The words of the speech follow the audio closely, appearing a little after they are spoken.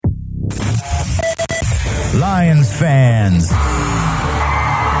fans.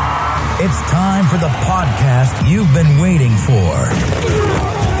 It's time for the podcast you've been waiting for.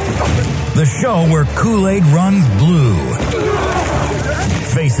 The show where Kool-Aid runs blue,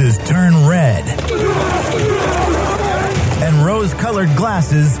 faces turn red, and rose-colored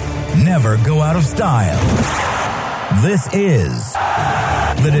glasses never go out of style. This is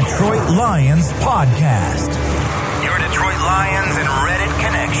the Detroit Lions Podcast. Your Detroit Lions and Reddit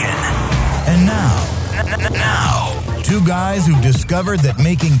connection. And now, two guys who've discovered that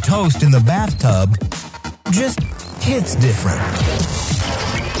making toast in the bathtub just hits different.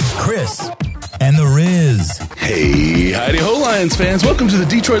 Chris and the Riz. Hey, howdy ho, Lions fans. Welcome to the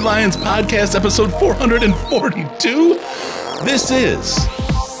Detroit Lions Podcast, episode 442. This is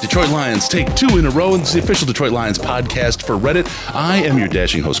Detroit Lions Take Two in a Row. It's the official Detroit Lions podcast for Reddit. I am your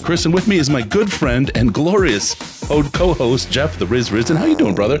dashing host, Chris, and with me is my good friend and glorious co-host, Jeff, the Riz. And how you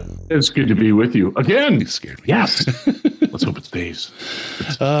doing, brother? It's good to be with you again. You scared me. Yes. Let's hope it stays.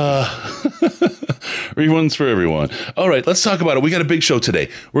 Reruns for everyone. All right, let's talk about it. We got a big show today.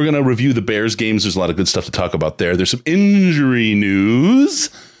 We're going to review the Bears games. There's a lot of good stuff to talk about there. There's some injury news.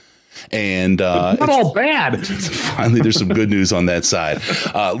 And not all bad. Finally, there's some good news on that side.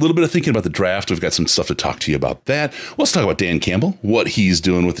 A little bit of thinking about the draft. We've got some stuff to talk to you about that. Let's talk about Dan Campbell, what he's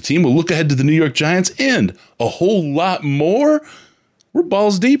doing with the team. We'll look ahead to the New York Giants and a whole lot more. We're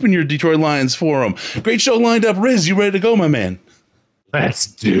balls deep in your Detroit Lions forum. Great show lined up. Riz, you ready to go, my man? Let's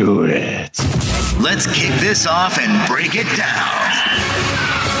do it. Let's kick this off and break it down.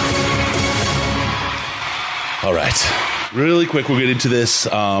 All right. Really quick, we'll get into this.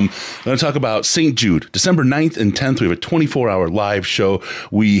 I'm going to talk about St. Jude. December 9th and 10th, we have a 24-hour live show.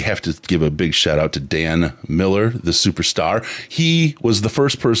 We have to give a big shout-out to Dan Miller, the superstar. He was the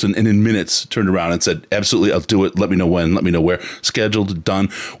first person, and in minutes turned around and said, absolutely, I'll do it. Let me know when, let me know where. Scheduled, done.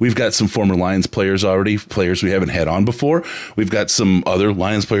 We've got some former Lions players already, players we haven't had on before. We've got some other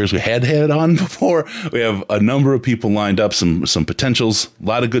Lions players we had on before. We have a number of people lined up, some potentials, a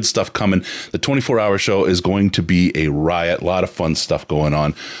lot of good stuff coming. The 24-hour show is going to be a riot. A lot of fun stuff going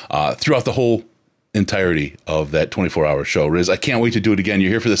on throughout the whole entirety of that 24-hour show. Riz, I can't wait to do it again. You're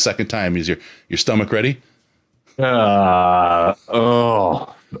here for the second time. Is your stomach ready? I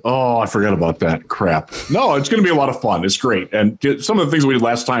forgot about that crap. No, it's going to be a lot of fun. It's great. And some of the things we did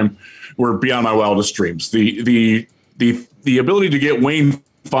last time were beyond my wildest dreams. The ability to get Wayne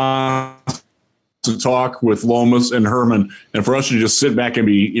Fontes to talk with Lomas and Herman, and for us to just sit back and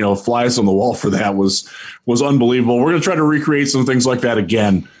be, flies on the wall for that was unbelievable. We're going to try to recreate some things like that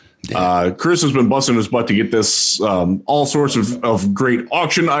again. Yeah. Chris has been busting his butt to get this, all sorts of great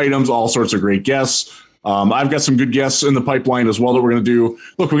auction items, all sorts of great guests. I've got some good guests in the pipeline as well that we're going to do.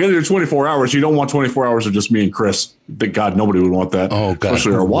 Look, we're going to do 24 hours. You don't want 24 hours of just me and Chris. Thank God nobody would want that,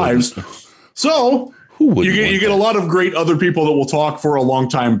 especially our wives. So you get a lot of great other people that will talk for a long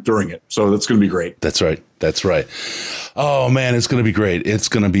time during it. So that's going to be great. That's right. Oh, man, it's going to be great. It's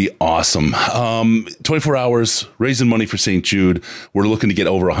going to be awesome. 24 hours, raising money for St. Jude. We're looking to get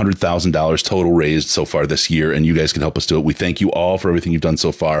over $100,000 total raised so far this year, and you guys can help us do it. We thank you all for everything you've done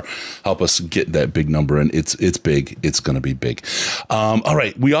so far. Help us get that big number, and it's big. It's going to be big. All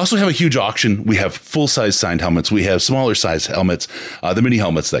right. We also have a huge auction. We have full-size signed helmets. We have smaller size helmets, the mini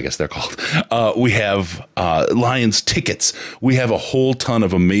helmets, I guess they're called. We have Lions tickets. We have a whole ton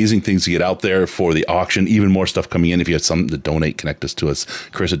of amazing things to get out there for the auction. Even more stuff coming in. If you have something to donate, connect us to us,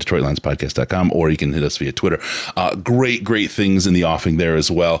 Chris at DetroitLionsPodcast.com, or you can hit us via Twitter. Great things in the offing there as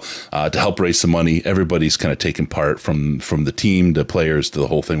well to help raise some money. Everybody's kind of taking part from the team to players to the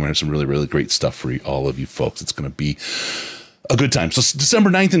whole thing. We're going to have some really, really great stuff for all of you folks. It's going to be a good time. So December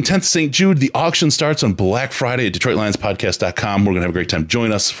 9th and 10th, St. Jude. The auction starts on Black Friday at DetroitLionsPodcast.com. We're going to have a great time.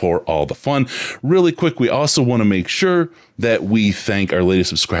 Join us for all the fun. Really quick, we also want to make sure that we thank our latest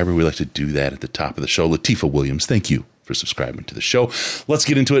subscriber. We like to do that at the top of the show. Latifah Williams, thank you for subscribing to the show. Let's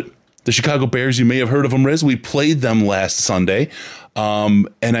get into it. The Chicago Bears, you may have heard of them, Riz. We played them last Sunday. And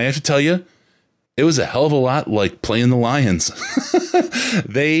I have to tell you, it was a hell of a lot like playing the Lions.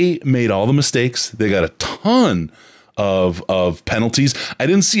 They made all the mistakes. They got a ton of penalties. I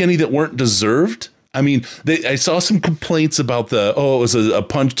didn't see any that weren't deserved. I mean, I saw some complaints about it was a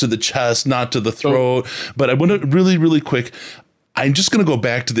punch to the chest, not to the throat. But I want to really, really quick. I'm just going to go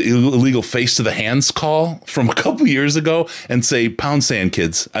back to the illegal face to the hands call from a couple years ago and say, pound sand,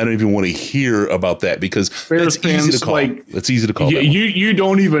 kids. I don't even want to hear about that because Bears that's easy to call. That's easy to call. You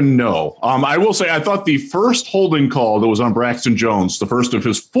don't even know. I will say, I thought the first holding call that was on Braxton Jones, the first of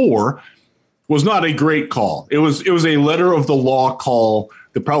his 4, was not a great call. It was a letter of the law call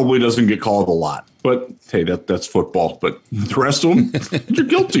that probably doesn't get called a lot. But hey, that's football. But the rest of them, you're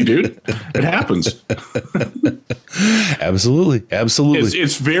guilty, dude. It happens. Absolutely.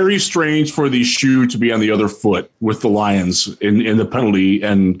 It's very strange for the shoe to be on the other foot with the Lions in the penalty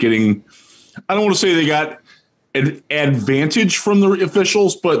and getting. I don't want to say they got an advantage from the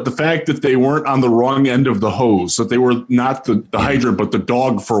officials, but the fact that they weren't on the wrong end of the hose, that they were not the hydrant, but the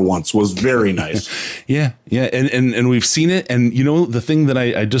dog for once, was very nice. Yeah. And we've seen it. And, the thing that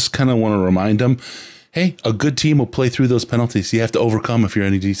I just kind of want to remind them, hey, a good team will play through those penalties. You have to overcome if you're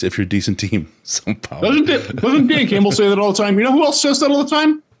a decent team. Somehow. Doesn't Dan Campbell say that all the time? You know who else says that all the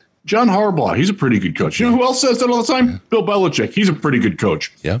time? John Harbaugh. He's a pretty good coach. You know who else says that all the time? Yeah. Bill Belichick. He's a pretty good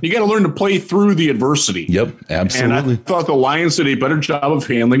coach. Yeah. You got to learn to play through the adversity. Yep, absolutely. And I thought the Lions did a better job of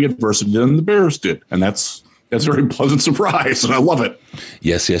handling adversity than the Bears did. And that's a very pleasant surprise, and I love it.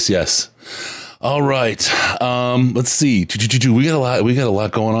 Yes. All right. Let's see. We got a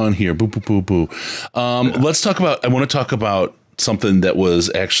lot going on here. Boo. Let's talk about, I want to talk about something that was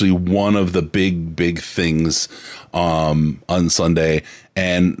actually one of the big things on Sunday.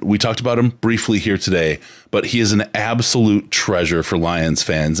 And we talked about him briefly here today, but he is an absolute treasure for Lions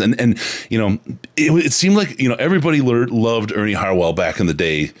fans. And it seemed like, everybody loved Ernie Harwell back in the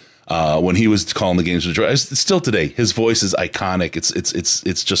day. When he was calling the games for Detroit. Still today, his voice is iconic.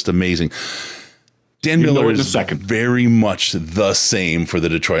 It's just amazing. Dan Miller is very much the same for the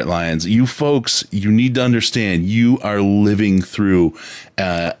Detroit Lions. You folks, you need to understand, you are living through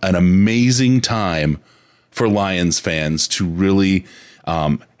an amazing time for Lions fans to really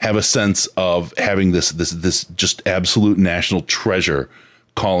have a sense of having this just absolute national treasure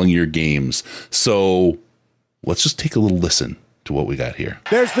calling your games. So let's just take a little listen to what we got here.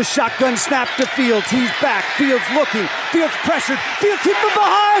 There's the shotgun snap to Fields. He's back. Fields looking. Fields pressured. Fields hit from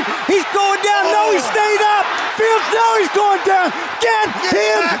behind. He's going down. No, he stayed up. Fields, no, he's going down. Get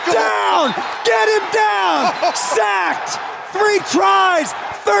him down. Get him down. Sacked. 3 tries.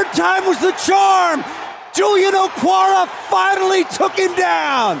 3rd time was the charm. Julian Okwara finally took him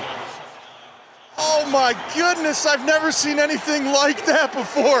down. Oh my goodness, I've never seen anything like that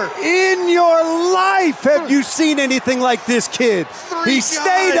before. In your life have you seen anything like this, kid? He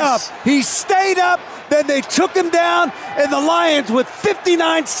stayed up. He stayed up. Then they took him down, and the Lions, with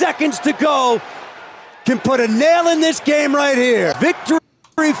 59 seconds to go, can put a nail in this game right here. Victory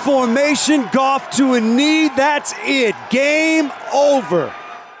formation, Goff to a knee. That's it. Game over.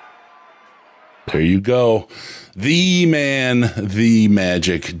 There you go. The man, the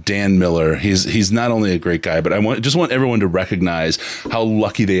magic, Dan Miller. He's not only a great guy, but I just want everyone to recognize how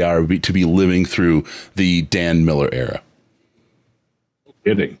lucky they are to be living through the Dan Miller era.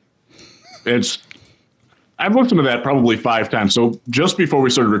 Kidding. I've listened to that probably 5 times. So just before we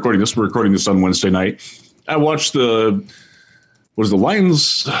started recording this, we're recording this on Wednesday night. I watched the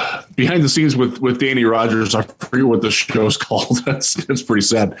Lions behind the scenes with Danny Rogers. I forget what the show's called. That's pretty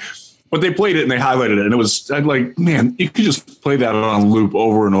sad. But they played it and they highlighted it, and I'm like, man, you could just play that on loop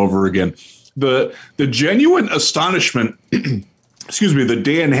over and over again. The genuine astonishment, that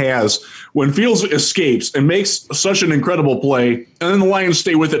Dan has when Fields escapes and makes such an incredible play, and then the Lions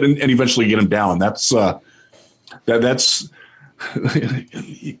stay with it and eventually get him down. That's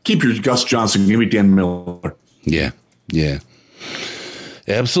keep your Gus Johnson. Give me Dan Miller. Yeah,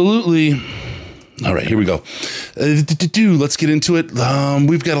 absolutely. All right, here we go. Let's get into it.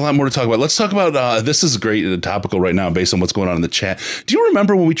 We've got a lot more to talk about. Let's talk about this is great topical right now based on what's going on in the chat. Do you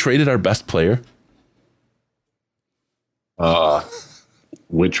remember when we traded our best player?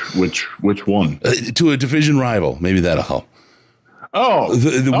 Which one? To a division rival. Maybe that'll help.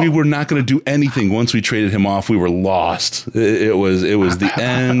 We were not going to do anything once we traded him off. We were lost. It was the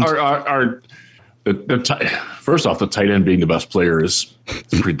end. First off, the tight end being the best player is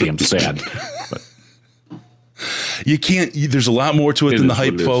pretty damn sad. But. You can't. There's a lot more to it than the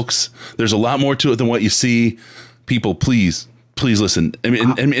hype, folks. There's a lot more to it than what you see. People, please listen. I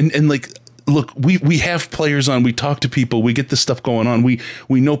mean, and like, look, we have players on. We talk to people. We get this stuff going on. We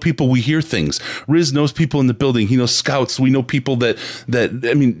know people. We hear things. Riz knows people in the building. He knows scouts. We know people that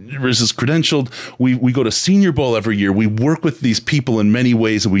I mean, Riz is credentialed. We go to Senior Bowl every year. We work with these people in many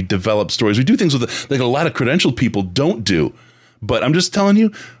ways, and we develop stories. We do things with like a lot of credentialed people don't do. But I'm just telling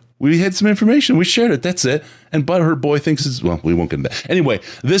you, we had some information. We shared it. That's it. And Butthurt Boy thinks it's, well, we won't get into that. Anyway,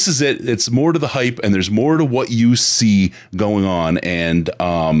 this is it. It's more to the hype, and there's more to what you see going on. And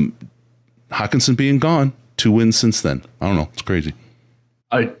Hockenson being gone, 2 wins since then. I don't know. It's crazy.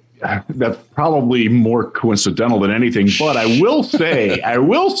 That's probably more coincidental than anything. But I will say,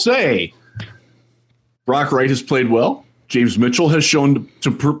 Brock Wright has played well. James Mitchell has shown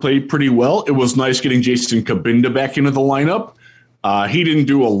to play pretty well. It was nice getting Jason Kabinda back into the lineup. He didn't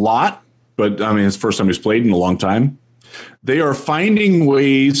do a lot, but I mean, it's the first time he's played in a long time. They are finding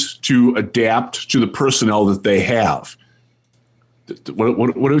ways to adapt to the personnel that they have.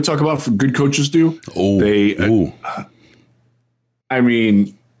 What do we talk about for good coaches do? I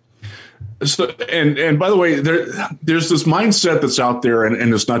mean, so, and by the way, there's this mindset that's out there,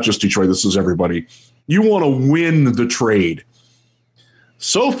 and it's not just Detroit. This is everybody. You want to win the trade.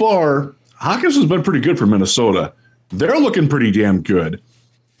 So far, Hawkins has been pretty good for Minnesota. They're looking pretty damn good.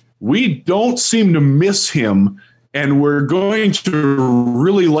 We don't seem to miss him, and we're going to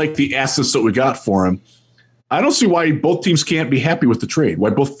really like the assets that we got for him. I don't see why both teams can't be happy with the trade, why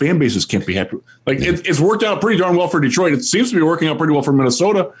both fan bases can't be happy. It's worked out pretty darn well for Detroit. It seems to be working out pretty well for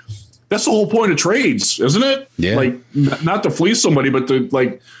Minnesota. That's the whole point of trades, isn't it? Yeah. Like, not to fleece somebody, but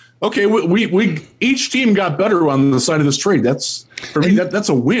to okay, we each team got better on the side of this trade. That's for me, that's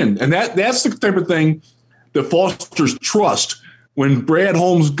a win. And that's the type of thing that fosters trust when Brad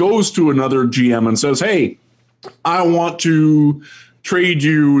Holmes goes to another GM and says, hey, I want to trade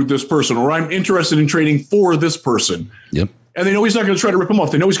you this person, or I'm interested in trading for this person. Yep. And they know he's not going to try to rip him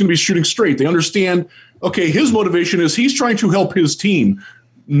off. They know he's going to be shooting straight. They understand, okay, his motivation is he's trying to help his team,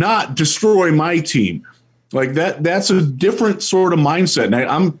 not destroy my team. Like that's a different sort of mindset.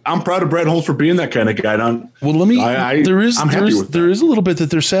 And I'm proud of Brad Holmes for being that kind of guy. There is a little bit that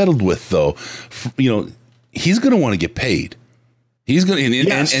they're saddled with, though. He's going to want to get paid. He's going to,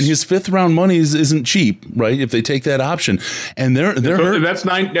 and his fifth round money isn't cheap, right? If they take that option, and they're that's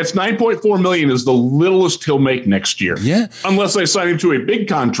 $9.4 million is the littlest he'll make next year. Yeah, unless they sign him to a big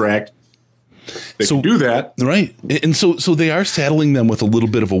contract, they can do that, right? And so they are saddling them with a little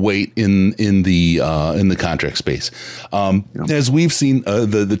bit of a weight in the contract space. As we've seen,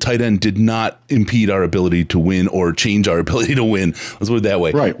 the tight end did not impede our ability to win or change our ability to win. Let's put it that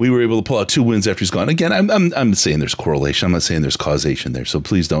way. Right. We were able to pull out 2 wins after he's gone. Again, I'm saying there's correlation. I'm not saying there's causation there. So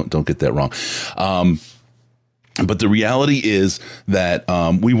please don't get that wrong. But the reality is that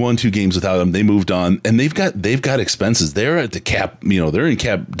we won 2 games without them. They moved on, and they've got expenses. They're at the cap. They're in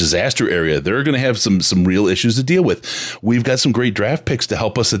cap disaster area. They're going to have some real issues to deal with. We've got some great draft picks to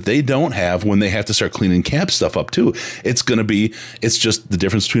help us that they don't have when they have to start cleaning cap stuff up too. It's just the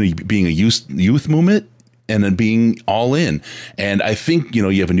difference between being a youth movement and then being all in. And I think,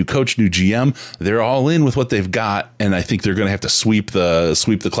 you have a new coach, new GM, they're all in with what they've got. And I think they're going to have to sweep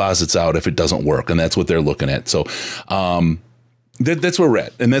the closets out if it doesn't work. And that's what they're looking at. So, that's where we're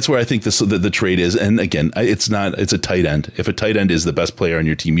at. And that's where I think the trade is. And again, it's a tight end. If a tight end is the best player on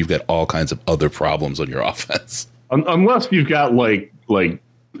your team, you've got all kinds of other problems on your offense. Unless you've got like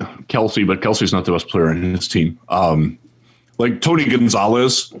Kelsey, but Kelsey's not the best player in his team. Like Tony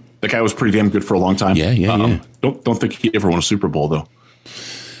Gonzalez, that guy was pretty damn good for a long time. Yeah. Don't think he ever won a Super Bowl though.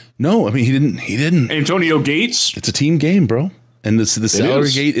 No, I mean he didn't. Antonio Gates. It's a team game, bro. And the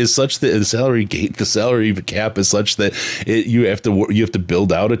salary gate is such that the salary cap is such that you have to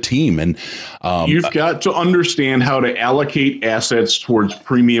build out a team, and you've got to understand how to allocate assets towards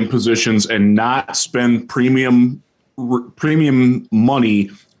premium positions and not spend premium money,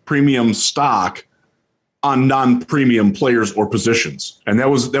 premium stock on non-premium players or positions. And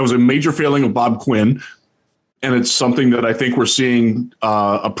that was a major failing of Bob Quinn. And it's something that I think we're seeing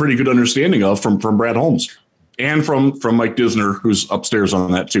a pretty good understanding of from Brad Holmes and from Mike Disner, who's upstairs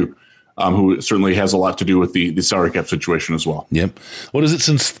on that too, who certainly has a lot to do with the salary cap situation as well. Yep. What is it,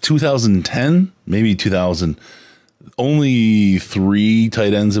 since 2010, maybe 2000? Only 3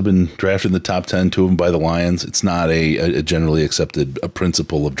 tight ends have been drafted in the top 10, 2 of them by the Lions. It's not a generally accepted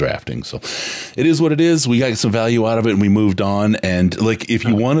principle of drafting. So it is what it is. We got some value out of it and we moved on. And like, if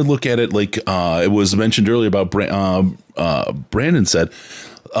you want to look at it, like it was mentioned earlier about Brandon said,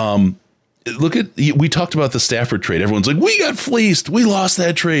 we talked about the Stafford trade. Everyone's like, we got fleeced. We lost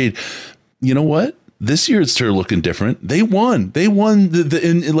that trade. You know what? This year it's started looking different. They won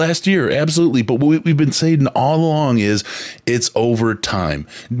in last year. Absolutely. But what we've been saying all along is it's overtime.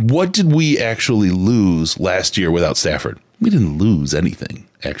 What did we actually lose last year without Stafford? We didn't lose anything.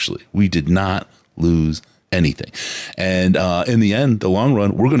 Actually, we did not lose anything. And in the end, the long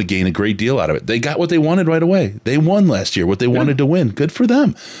run, we're going to gain a great deal out of it. They got what they wanted right away. They won last year, what they wanted to win. Good for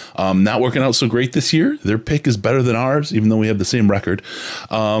them. Not working out so great this year. Their pick is better than ours, even though we have the same record.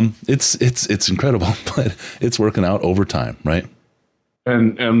 It's incredible, but it's working out over time, right?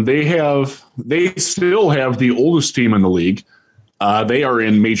 And they still have the oldest team in the league. They are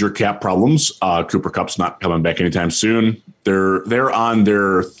in major cap problems. Cooper Kupp's not coming back anytime soon. They're on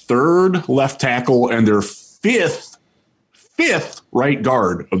their 3rd left tackle and their fifth right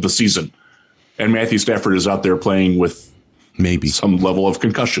guard of the season. And Matthew Stafford is out there playing with maybe some level of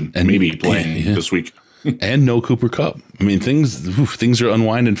concussion and maybe playing this week. and no Cooper Kupp. I mean, things are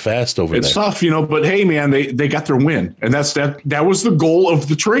unwinding fast over there. It's tough, but hey, man, they got their win, and that was the goal of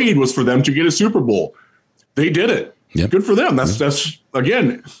the trade, was for them to get a Super Bowl. They did it. Yep. Good for them. That's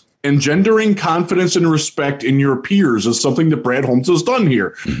again, engendering confidence and respect in your peers is something that Brad Holmes has done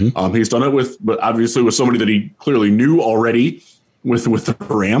here. Mm-hmm. He's done it but obviously with somebody that he clearly knew already with the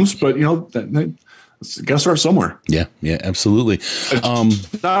Rams. But got to start somewhere. Yeah, absolutely.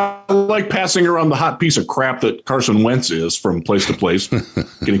 It's not like passing around the hot piece of crap that Carson Wentz is from place to place,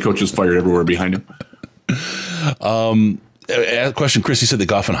 getting coaches fired everywhere behind him. A question, Chris, you said that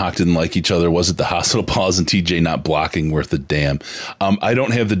Goff and Hawk didn't like each other. Was it the hospital pause and TJ not blocking worth a damn? I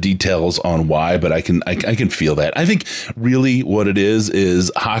don't have the details on why, but I can feel that. I think really what it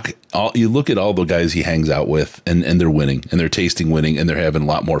is Hawk. You look at all the guys he hangs out with, and they're winning, and they're tasting winning, and they're having a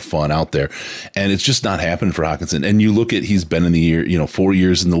lot more fun out there, and it's just not happening for Hockenson. And you look at, he's been in the year, 4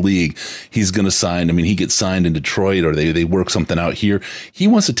 years in the league. He's going to sign. I mean, he gets signed in Detroit, or they work something out here. He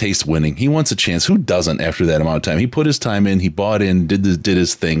wants to taste winning. He wants a chance. Who doesn't after that amount of time? He put his time in. He bought in, did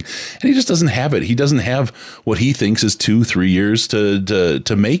his thing, and he just doesn't have it. He doesn't have what he thinks is 2-3 years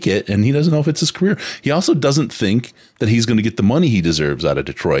to make it, and he doesn't know if it's his career. He also doesn't think that he's going to get the money he deserves out of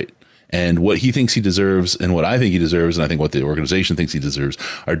Detroit. And what he thinks he deserves and what I think he deserves, and I think what the organization thinks he deserves,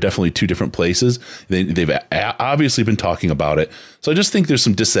 are definitely two different places. They've obviously been talking about it. So I just think there's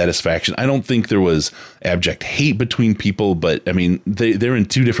some dissatisfaction. I don't think there was abject hate between people, but I mean, they're in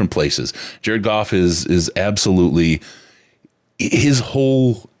two different places. Jared Goff is absolutely,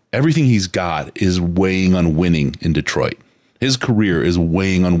 everything he's got is weighing on winning in Detroit. His career is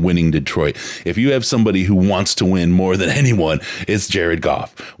weighing on winning Detroit. If you have somebody who wants to win more than anyone, it's Jared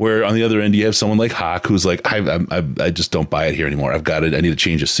Goff. Where on the other end, you have someone like Hawk, who's like, I just don't buy it here anymore. I need to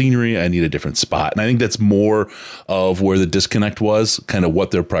change of scenery. I need a different spot. And I think that's more of where the disconnect was, kind of what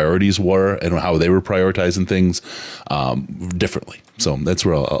their priorities were and how they were prioritizing things differently. So that's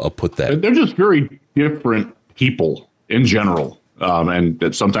where I'll put that. They're just very different people in general. And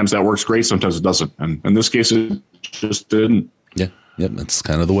that sometimes that works great, sometimes it doesn't. And in this case, it just didn't. Yeah. Yep. That's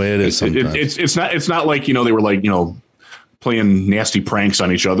kind of the way it is. It's not like, they were like, playing nasty pranks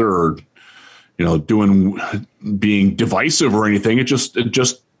on each other or, being divisive or anything. It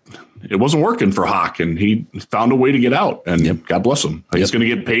wasn't working for Hawk, and he found a way to get out, and God bless him. He's going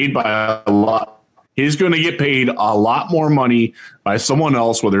to get paid by a lot. He's going to get paid a lot more money by someone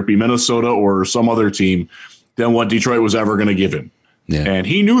else, whether it be Minnesota or some other team, than what Detroit was ever going to give him. Yeah. And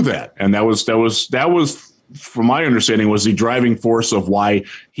he knew that. And that was, from my understanding, was the driving force of why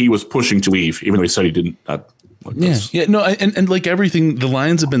he was pushing to leave, even though he said he didn't. And like everything, the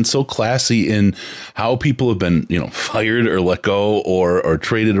Lions have been so classy in how people have been, fired or let go or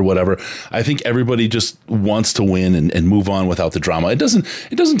traded or whatever. I think everybody just wants to win and move on without the drama. It doesn't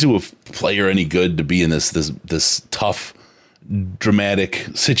do a player any good to be in this tough, dramatic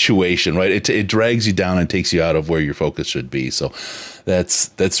situation, right? It drags you down and takes you out of where your focus should be. So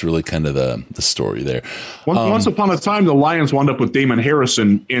that's really kind of the story there. Once upon a time, the Lions wound up with Damon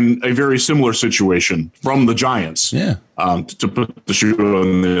Harrison in a very similar situation from the Giants. Yeah, to put the shoe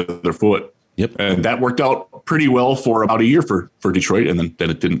on the other foot. Yep, and that worked out pretty well for about a year for Detroit, and then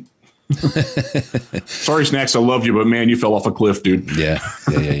it didn't. Sorry, Snacks, I love you, but man, you fell off a cliff, dude. Yeah,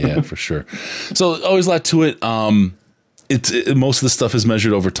 for sure. So always a lot to it. Most of the stuff is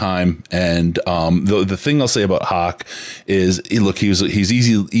measured over time, and the thing I'll say about Hawk is, he's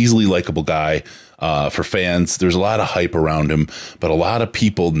easily likable guy for fans. There's a lot of hype around him, but a lot of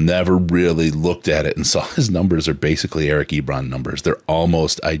people never really looked at it and saw his numbers are basically Eric Ebron numbers. They're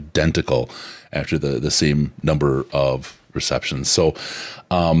almost identical after the same number of receptions. So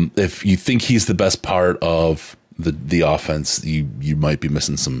if you think he's the best part of the offense, you might be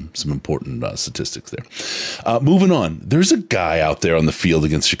missing some important statistics there. Moving on, there's a guy out there on the field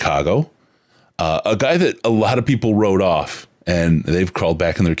against Chicago, a guy that a lot of people wrote off, and they've crawled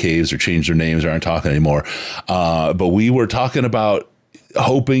back in their caves or changed their names or aren't talking anymore. But we were talking about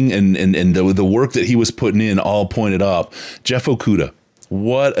hoping and the work that he was putting in all pointed up. Jeff Okudah.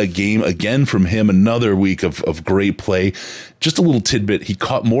 What a game again from him. Another week of great play. Just a little tidbit. He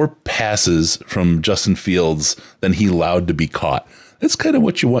caught more passes from Justin Fields than he allowed to be caught. That's kind of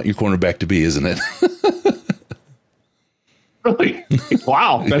what you want your cornerback to be, isn't it? Really?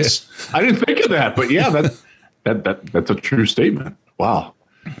 Wow. I didn't think of that, but yeah, that's a true statement. Wow.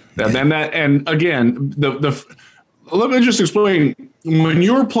 And again, let me just explain. When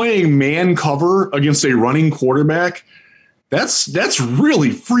you're playing man cover against a running quarterback, that's really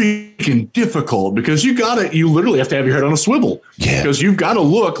freaking difficult, because you literally have to have your head on a swivel. Yeah. Because you've got to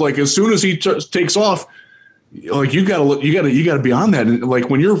look like as soon as he takes off, like you got to be on that. And like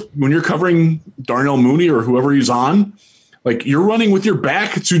when you're covering Darnell Mooney or whoever he's on, like you're running with your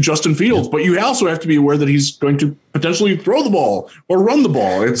back to Justin Fields, but you also have to be aware that he's going to potentially throw the ball or run the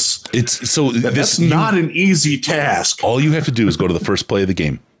ball. That's not an easy task. All you have to do is go to the first play of the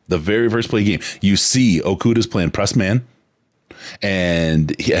game, the very first play of the game. You see Okudah's playing press man,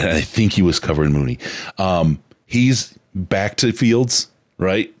 and I think he was covering Mooney. He's back to Fields,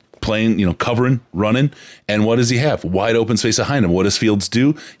 right? Playing, covering, running. And what does he have? Wide open space behind him. What does Fields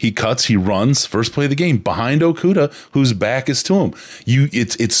do? He cuts, he runs, first play of the game behind Okudah, whose back is to him.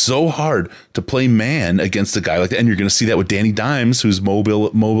 It's so hard to play man against a guy like that. And you're going to see that with Danny Dimes, who's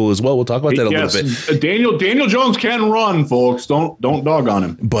mobile as well. We'll talk about that a little bit. Daniel Jones can run, folks. Don't dog on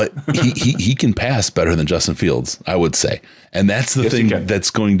him. But he can pass better than Justin Fields, I would say. And that's the thing that's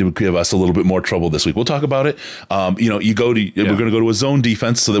going to give us a little bit more trouble this week. We'll talk about it. We're going to go to a zone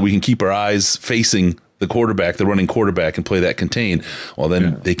defense so that we can keep our eyes facing the quarterback, the running quarterback, and play that contain. Well,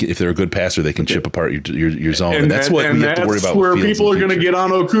 then they can, if they're a good passer, they can chip apart your zone. And that's what we have to worry about. That's where people are going to get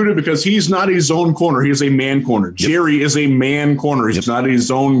on Okudah because he's not a zone corner. He is a man corner. Yep. Jerry is a man corner. He's not a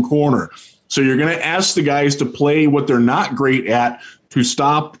zone corner. So you're going to ask the guys to play what they're not great at to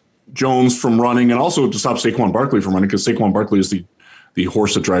stop Jones from running and also to stop Saquon Barkley from running because Saquon Barkley is the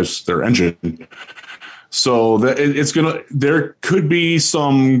horse that drives their engine. So there could be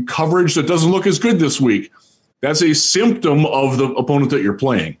some coverage that doesn't look as good this week. That's a symptom of the opponent that you're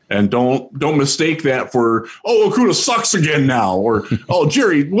playing. And don't mistake that for, Okudah sucks again now. Or,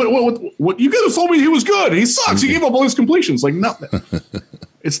 Jerry, what you guys told me he was good. He sucks. He gave up all his completions. Like, no,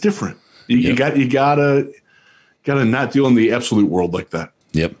 it's different. You gotta not deal in the absolute world like that.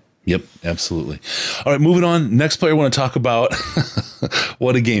 Yep, absolutely. All right, moving on. Next player I want to talk about.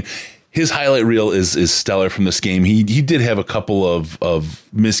 What a game. His highlight reel is stellar from this game. He did have a couple of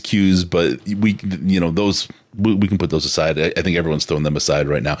miscues, but we can put those aside. I think everyone's throwing them aside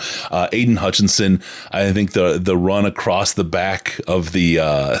right now. Aiden Hutchinson, I think the run across the back of the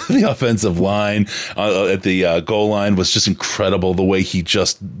offensive line at the goal line was just incredible. The way he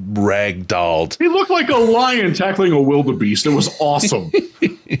just ragdolled. He looked like a lion tackling a wildebeest. It was awesome.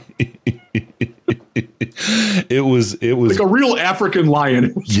 It was like a real African lion.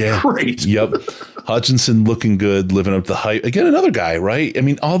 It was great. Yep. Hutchinson looking good, living up to the hype. Again, another guy, right? I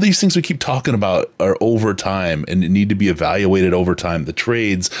mean, all these things we keep talking about are over time and need to be evaluated over time. The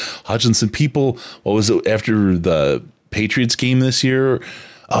trades, Hutchinson, people, what was it after the Patriots game this year?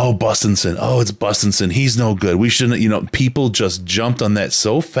 Oh, Bustinson. Oh, it's Bustinson. He's no good. We shouldn't, people just jumped on that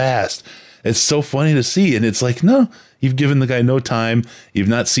so fast. It's so funny to see. And it's like, no, you've given the guy no time. You've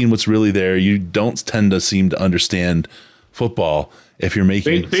not seen what's really there. You don't tend to seem to understand football if you're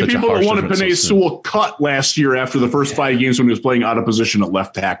making such a harsh difference. People that wanted Penei Sewell cut last year after the first 5 games when he was playing out of position at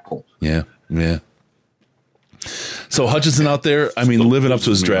left tackle. Yeah. So Hutchinson out there, I mean, living up to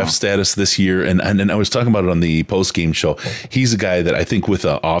his draft status this year. And I was talking about it on the post-game show. He's a guy that I think with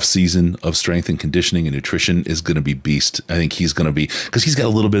an off-season of strength and conditioning and nutrition is going to be beast. I think he's going to be, because he's got a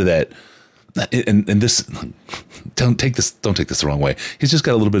little bit of that. And this, don't take this the wrong way. He's just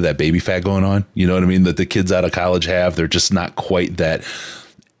got a little bit of that baby fat going on. You know what I mean? That the kids out of college have. They're just not quite that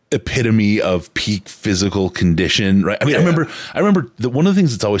epitome of peak physical condition, right? I mean, I remember that one of the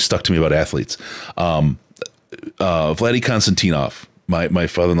things that's always stuck to me about athletes, Vladdy Konstantinov. My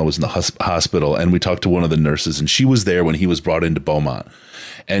father-in-law was in the hospital, and we talked to one of the nurses, and she was there when he was brought into Beaumont.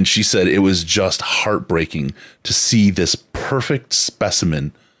 And she said it was just heartbreaking to see this perfect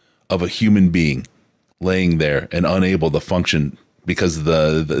specimen of a human being laying there and unable to function because of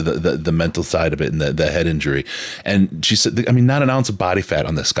the mental side of it and the head injury. And she said, I mean, not an ounce of body fat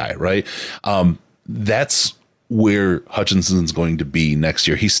on this guy, right? That's where Hutchinson's going to be next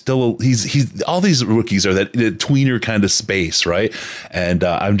year. He's all these rookies are that tweener kind of space, right? And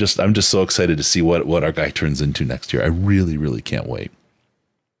I'm just so excited to see what our guy turns into next year. I really, really can't wait.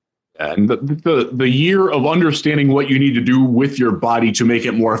 And the year of understanding what you need to do with your body to make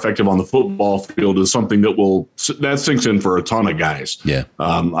it more effective on the football field is something that sinks in for a ton of guys. Yeah.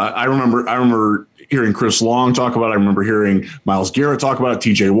 I remember hearing Chris Long talk about it. I remember hearing Myles Garrett talk about it.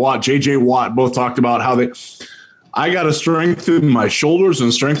 TJ Watt, JJ Watt both talked about how I got to strengthen my shoulders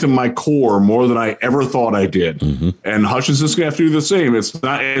and strengthen my core more than I ever thought I did. Mm-hmm. And Hutchinson's going to have to do the same.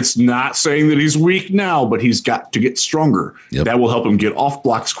 It's not saying that he's weak now, but he's got to get stronger. Yep. That will help him get off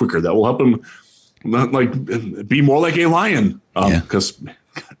blocks quicker. That will help him be more like a lion. Because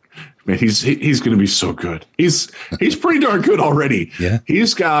man, he's going to be so good. He's pretty darn good already. Yeah.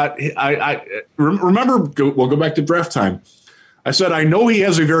 He's got. I remember. We'll go back to draft time. I said, I know he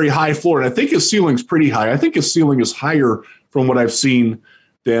has a very high floor, and I think his ceiling's pretty high. I think his ceiling is higher from what I've seen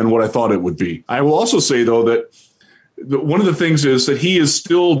than what I thought it would be. I will also say, though, that one of the things is that he is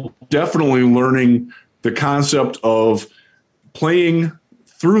still definitely learning the concept of playing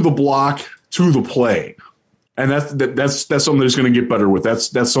through the block to the play. And that's something that's going to get better with.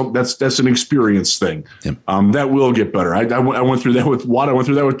 That's an experience thing. Yep. That will get better. I went through that with Watt. I went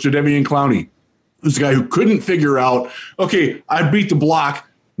through that with Jadeveon Clowney, who's a guy who couldn't figure out, okay, I beat the block.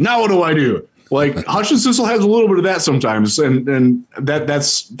 Now what do I do? Like Hutchinson still has a little bit of that sometimes, and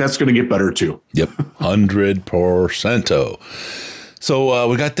that's going to get better too. Yep, 100%. So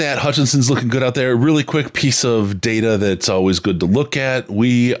we got that. Hutchinson's looking good out there. Really quick piece of data that's always good to look at.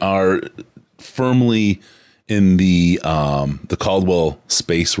 We are firmly in the Caldwell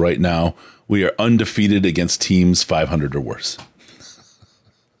space right now. We are undefeated against teams 500 or worse.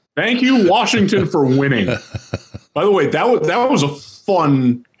 Thank you, Washington, for winning. By the way, that was a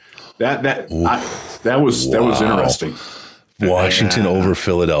fun. That was interesting. Washington over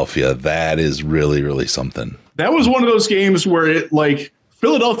Philadelphia. That is really, really something. That was one of those games where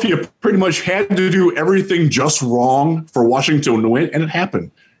Philadelphia pretty much had to do everything just wrong for Washington to win, and it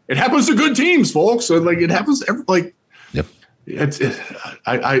happened. It happens to good teams, folks. So it happens Yep.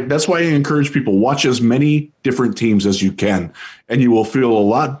 That's why I encourage people, watch as many different teams as you can, and you will feel a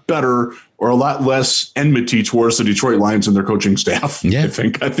lot better or a lot less enmity towards the Detroit Lions and their coaching staff. Yeah.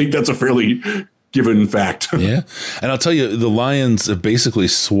 I think that's a fairly given fact. Yeah. And I'll tell you, the Lions have basically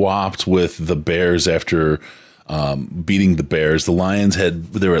swapped with the Bears after beating the Bears. The Lions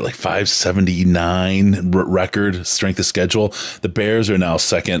they were at like 579 record strength of schedule. The Bears are now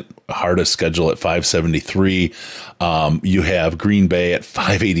second hardest schedule at 573. You have Green Bay at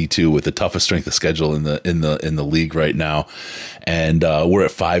 582 with the toughest strength of schedule in the league right now. And we're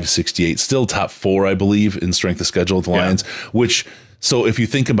at 568, still top 4, I believe, in strength of schedule with the Lions, which, so if you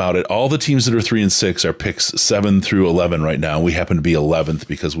think about it, all the teams that are 3 and 6 are picks 7 through 11 right now. We happen to be 11th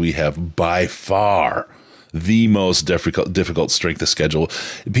because we have by far the most difficult strength of schedule.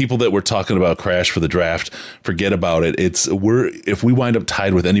 People that were talking about crash for the draft, forget about it. If we wind up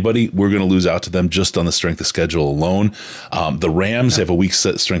tied with anybody, we're going to lose out to them just on the strength of schedule alone. The Rams have a weak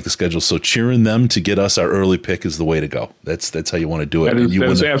strength of schedule, so cheering them to get us our early pick is the way to go. That's how you want to do it.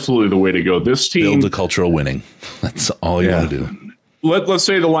 That's absolutely the way to go. This team build a culture of winning. That's all you want to do. Let's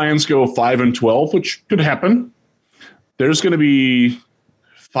say the Lions go 5-12, which could happen. There's going to be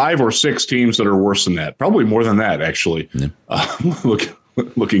 5 or 6 teams that are worse than that. Probably more than that, actually. Yeah.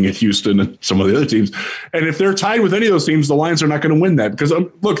 Looking at Houston and some of the other teams. And if they're tied with any of those teams, the Lions are not going to win that because,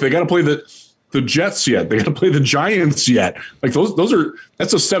 they got to play the Jets yet. They got to play the Giants yet. Like that's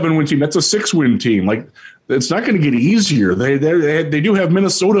a 7-win team. That's a 6-win team. Like it's not going to get easier. They do have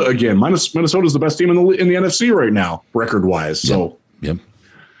Minnesota again. Minnesota is the best team in the NFC right now, record wise. So. Yep.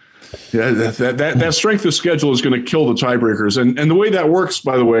 Yeah, that strength of schedule is going to kill the tiebreakers, and the way that works,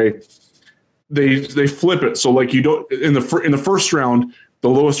 by the way, they flip it. So like you don't in the first round, the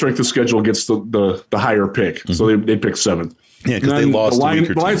lowest strength of schedule gets the higher pick. Mm-hmm. So they pick 7th. Yeah, because they lost.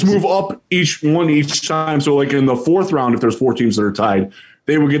 The Lions move up each time. So like in the 4th round, if there's 4 teams that are tied,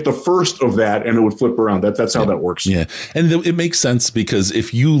 they would get the first of that, and it would flip around. That's how that works. Yeah, and it makes sense because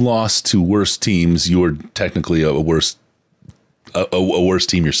if you lost to worse teams, you were technically a worse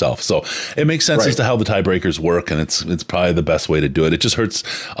team yourself. So it makes sense as to how the tiebreakers work, and it's probably the best way to do it. It just hurts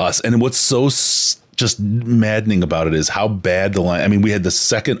us. And what's so just maddening about it is how bad the line. I mean, we had the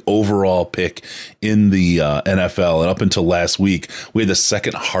 2nd overall pick in the NFL, and up until last week, we had the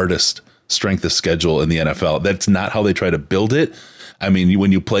 2nd hardest strength of schedule in the NFL. That's not how they try to build it. I mean,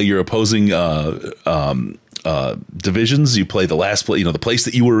 when you play your opposing divisions, you play the last play. The place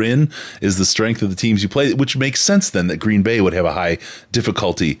that you were in is the strength of the teams you play, which makes sense then that Green Bay would have a high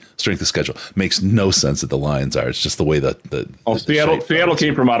difficulty strength of schedule. Makes no sense that the Lions are. It's just the way that Seattle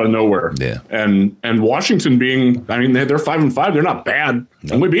came from out of nowhere. Yeah, and Washington being, I mean, they're 5-5. They're not bad,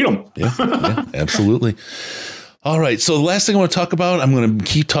 and we beat them. Yeah, absolutely. All right. So the last thing I want to talk about, I'm going to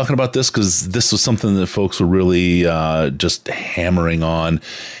keep talking about this because this was something that folks were really just hammering on,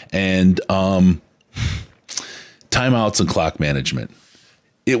 and timeouts and clock management.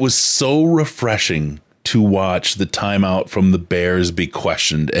 It was so refreshing to watch the timeout from the Bears be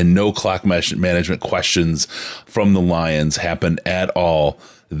questioned and no clock management questions from the Lions happen at all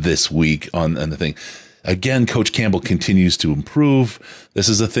this week on the thing. Again, Coach Campbell continues to improve. This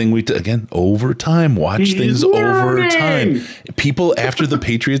is a thing over time. Watch things over time. People after the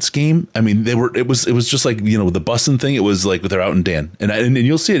Patriots game, I mean, it was just like, the busing thing. It was like they're out and Dan, and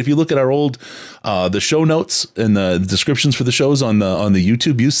you'll see it if you look at our old the show notes and the descriptions for the shows on the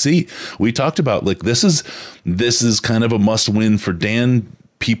YouTube. You see, we talked about like this is kind of a must win for Dan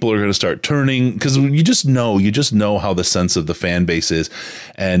people are going to start turning, because you just know how the sense of the fan base is.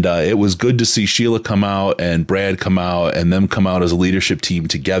 And it was good to see Sheila come out and Brad come out and them come out as a leadership team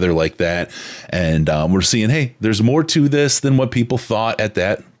together like that. And we're seeing, hey, there's more to this than what people thought at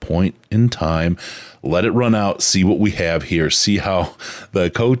that point in time. Let it run out, see what we have here, see how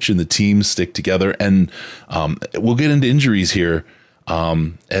the coach and the team stick together. And we'll get into injuries here.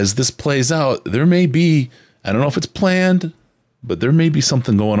 As this plays out, there may be, I don't know if it's planned, but there may be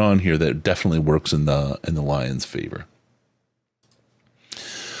something going on here that definitely works in the Lions' favor.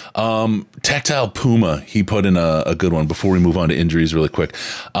 Tactile Puma, he put in a good one before we move on to injuries really quick.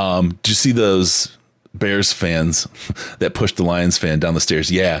 Do you see those Bears fans that pushed the Lions fan down the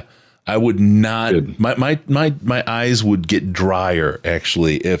stairs? Yeah, I would not. My eyes would get drier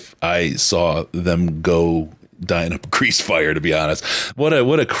actually if I saw them go die in a grease fire. To be honest, what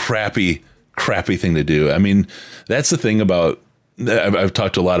a crappy thing to do. I mean, that's the thing about. I've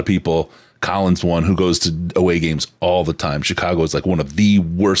talked to a lot of people. Colin's one who goes to away games all the time. Chicago is like one of the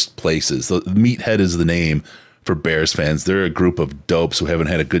worst places. The Meathead is the name for Bears fans. They're a group of dopes who haven't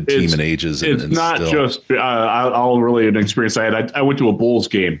had a good team in ages. It's not just. I'll relate an experience I had. I went to a Bulls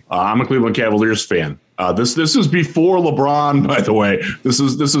game. I'm a Cleveland Cavaliers fan. This is before LeBron, by the way. This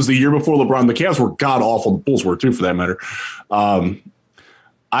is the year before LeBron. The Cavs were god awful. The Bulls were too, for that matter.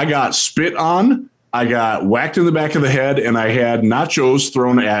 I got spit on. I got whacked in the back of the head, and I had nachos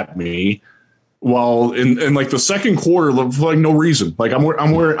thrown at me. While in like the second quarter, for like no reason, like I'm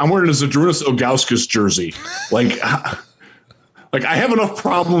wearing a Zydrunas Ilgauskas jersey, like I have enough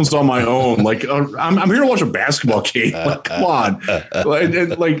problems on my own. Like I'm here to watch a basketball game. Like, come on,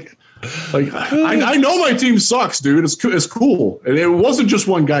 I know my team sucks, dude. It's cool, and it wasn't just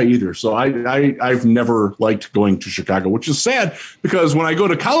one guy either. So I've never liked going to Chicago, which is sad because when I go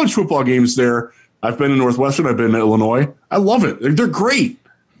to college football games there, I've been in Northwestern, I've been in Illinois. I love it. They're great,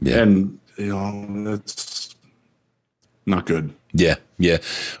 and it's not good. Yeah.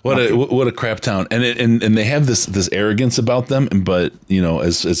 What a crap town, and they have this arrogance about them. But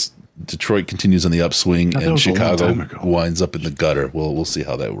as Detroit continues on the upswing and Chicago winds up in the gutter, we'll see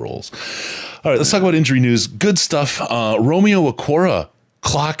how that rolls. All right, let's talk about injury news. Good stuff. Romeo Okwara,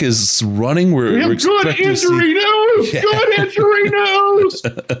 clock is running. We're good injury news. Yeah. Good injury news.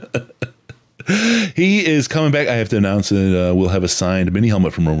 He is coming back. I have to announce it. We'll have a signed mini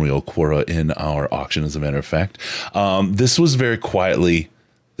helmet from Romeo Okwara in our auction, as a matter of fact. This was very quietly.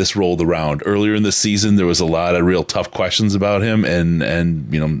 This rolled around earlier in the season. There was a lot of real tough questions about him, and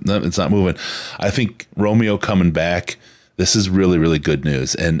it's not moving. I think Romeo coming back. This is really, really good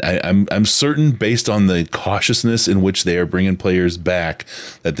news, and I'm certain, based on the cautiousness in which they are bringing players back,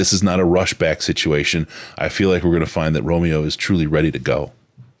 that this is not a rush back situation. I feel like we're going to find that Romeo is truly ready to go.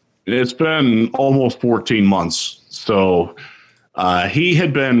 It's been almost 14 months. So he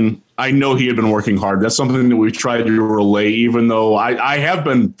had been working hard. That's something that we've tried to relay, even though I have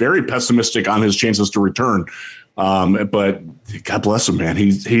been very pessimistic on his chances to return. But God bless him, man.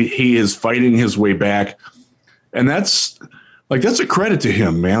 He is fighting his way back. And that's a credit to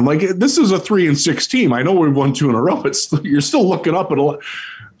him, man. Like, this is a 3-6 team. I know we've won 2 in a row, but you're still looking up at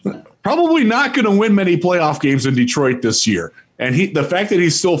probably not going to win many playoff games in Detroit this year. And the fact that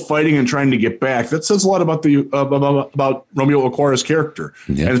he's still fighting and trying to get back, that says a lot about about Romeo Okwara's character.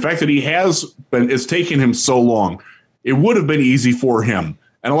 Yeah. And the fact that it's taken him so long. It would have been easy for him.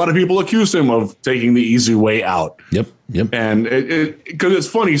 And a lot of people accuse him of taking the easy way out. Yep. And because it's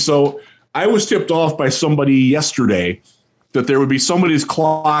funny. So I was tipped off by somebody yesterday that there would be somebody's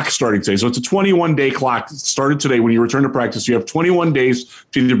clock starting today. So it's a 21-day clock started today. When you return to practice, you have 21 days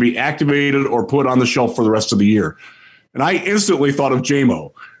to either be activated or put on the shelf for the rest of the year. And I instantly thought of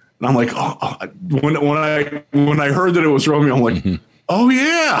JMO. And I'm like, when I heard that it was Romeo, I'm like, oh,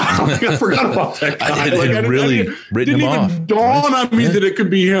 yeah. I forgot about that guy. It didn't even dawn on me that it could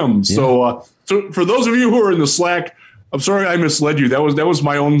be him. Yeah. So for those of you who are in the Slack, I'm sorry I misled you. That was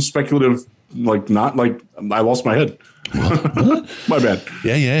my own speculative, I lost my head. My bad.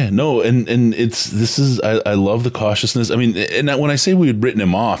 Yeah. No, and I love the cautiousness. I mean, and when I say we had written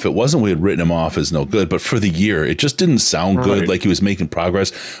him off, it wasn't we had written him off as no good, but for the year, it just didn't sound good. Like he was making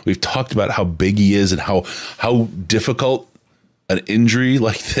progress. We've talked about how big he is and how difficult an injury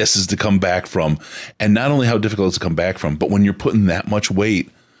like this is to come back from, and not only how difficult it's to come back from, but when you're putting that much weight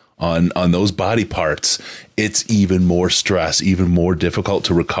on those body parts, it's even more stress, even more difficult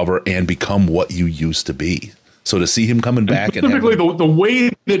to recover and become what you used to be. So to see him coming back, and specifically the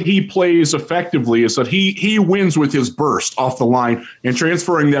way that he plays effectively is that he wins with his burst off the line and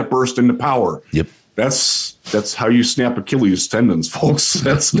transferring that burst into power. Yep. That's how you snap Achilles tendons, folks.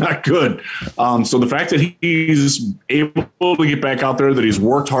 That's not good. So the fact that he's able to get back out there, that he's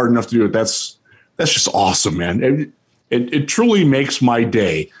worked hard enough to do it, that's just awesome, man. It truly makes my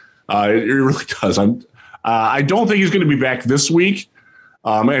day. It really does. I don't think he's going to be back this week.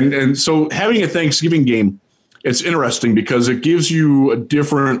 And so having a Thanksgiving game, it's interesting because it gives you a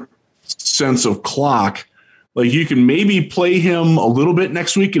different sense of clock. Like you can maybe play him a little bit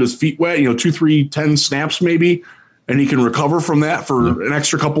next week, get his feet wet, 2, 3, 10 snaps maybe, and he can recover from that for an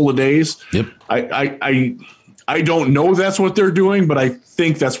extra couple of days. Yep. I don't know if that's what they're doing, but I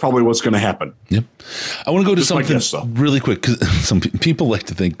think that's probably what's going to happen. Yep. I want to go to something really quick because some people like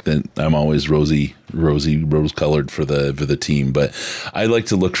to think that I'm always rose-colored for the team, but I like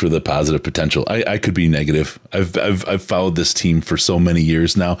to look for the positive potential. I could be negative. I've followed this team for so many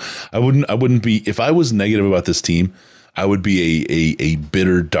years now. I wouldn't be, if I was negative about this team, I would be a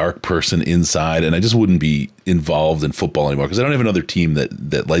bitter, dark person inside, and I just wouldn't be involved in football anymore because I don't have another team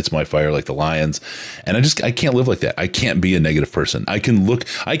that lights my fire like the Lions, and I can't live like that. I can't be a negative person. I can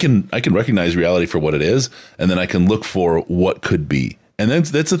recognize reality for what it is, and then I can look for what could be. And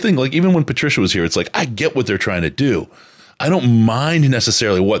that's the thing. Like even when Patricia was here, it's like I get what they're trying to do. I don't mind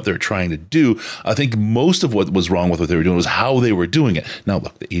necessarily what they're trying to do. I think most of what was wrong with what they were doing was how they were doing it. Now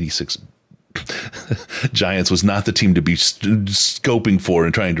look, the 86 Giants was not the team to be scoping for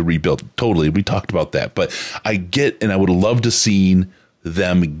and trying to rebuild. Totally. We talked about that, but I get, and I would love to see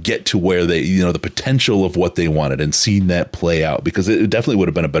them get to where they, the potential of what they wanted and seen that play out, because it definitely would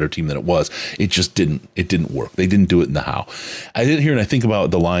have been a better team than it was. It just didn't work. They didn't do it in the how. I didn't hear, and I think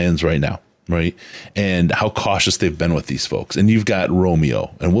about the Lions right now. Right. And how cautious they've been with these folks. And you've got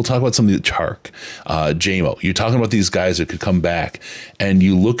Romeo, and we'll talk about something that Chark, JMO. You're talking about these guys that could come back, and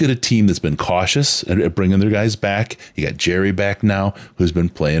you look at a team that's been cautious at bringing their guys back. You got Jerry back now, who's been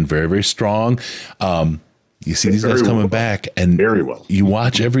playing very, very strong. You see these guys coming back, and very well. You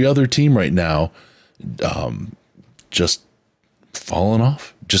watch every other team right now just falling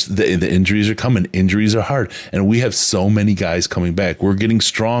off. Just the injuries are coming. Injuries are hard. And we have so many guys coming back. We're getting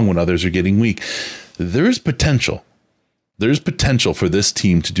strong when others are getting weak. There's potential. There's potential for this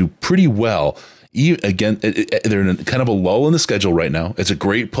team to do pretty well. Again, they're in kind of a lull in the schedule right now. It's a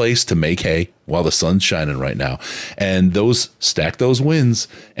great place to make hay while the sun's shining right now. And stack those wins,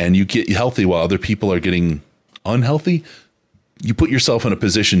 and you get healthy while other people are getting unhealthy. You put yourself in a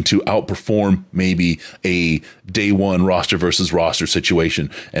position to outperform maybe a day one roster versus roster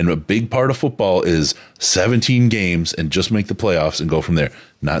situation. And a big part of football is 17 games and just make the playoffs and go from there.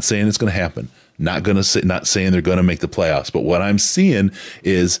 Not saying it's going to happen. Not saying they're going to make the playoffs. But what I'm seeing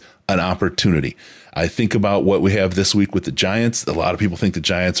is an opportunity. I think about what we have this week with the Giants. A lot of people think the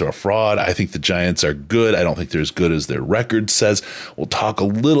Giants are a fraud. I think the Giants are good. I don't think they're as good as their record says. We'll talk a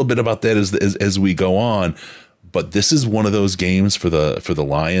little bit about that as we go on. But this is one of those games for the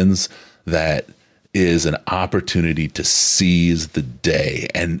Lions that is an opportunity to seize the day.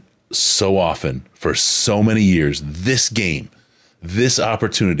 And so often, for so many years, this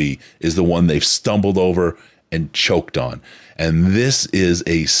opportunity is the one they've stumbled over and choked on. And this is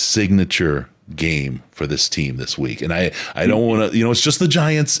a signature game for this team this week. And I don't want to, it's just the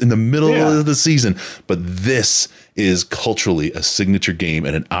Giants in the middle of the season, but this is culturally a signature game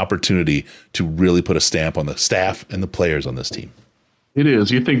and an opportunity to really put a stamp on the staff and the players on this team. It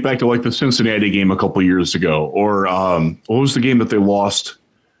is. You think back to like the Cincinnati game a couple years ago, or what was the game that they lost?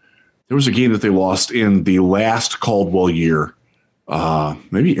 There was a game that they lost in the last Caldwell year.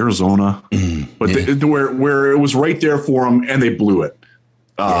 Maybe Arizona, but where it was right there for them and they blew it.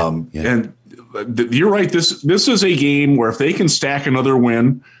 And you're right. This is a game where if they can stack another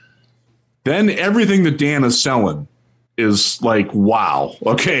win, then everything that Dan is selling is like, wow,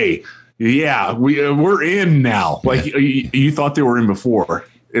 okay, yeah, we're in now. Like you thought they were in before.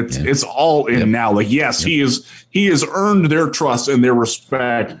 It's all in now. Like, yes, he has earned their trust and their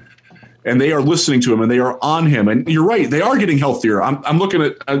respect, and they are listening to him and they are on him. And you're right, they are getting healthier. I'm looking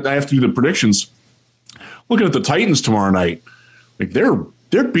at. I have to do the predictions. Looking at the Titans tomorrow night, like they're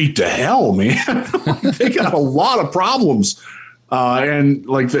beat to hell, man. They got a lot of problems, and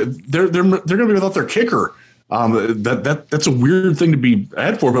like they're going to be without their kicker. That's a weird thing to be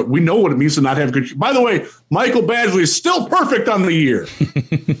ahead for, but we know what it means to not have good. By the way, Michael Badgley is still perfect on the year.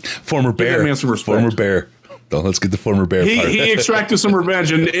 Former Bear. Let's get the former Bear part. He extracted some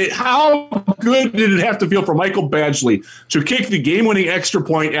revenge. And how good did it have to feel for Michael Badgley to kick the game-winning extra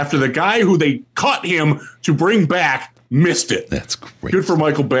point after the guy who they cut him to bring back Missed it. That's great. Good for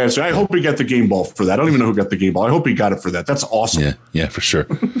Michael Badger. I hope he got the game ball for that. I don't even know who got the game ball. I hope he got it for that. That's awesome. Yeah, for sure.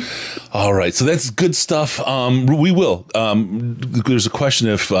 All right, so that's good stuff. We will. There's a question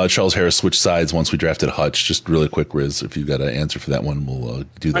if Charles Harris switched sides once we drafted Hutch. Just really quick, Riz, if you've got an answer for that one, we'll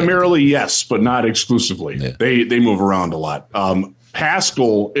do that. Primarily, yes, but not exclusively. Yeah. They move around a lot.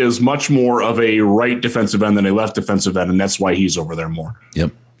 Pascal is much more of a right defensive end than a left defensive end, and that's why he's over there more.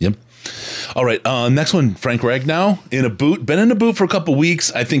 Yep. All right, next one, Frank Ragnow in a boot. Been in a boot for a couple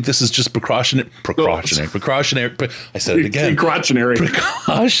weeks. I think this is just precautionary. I said it again.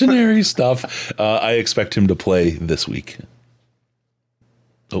 Precautionary stuff. I expect him to play this week.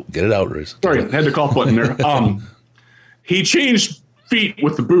 Oh, get it out, Riz. Sorry, had the cough button there. He changed feet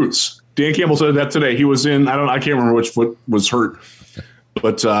with the boots. Dan Campbell said that today. He was in, I can't remember which foot was hurt.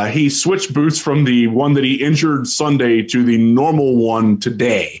 But he switched boots from the one that he injured Sunday to the normal one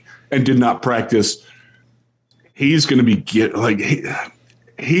today and did not practice. He's going to be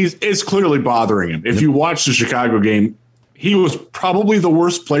it's clearly bothering him. If you watch the Chicago game, he was probably the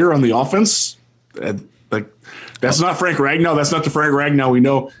worst player on the offense. That's not Frank Ragnow. That's not the Frank Ragnow we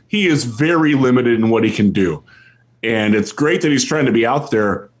know. He is very limited in what he can do. And it's great that he's trying to be out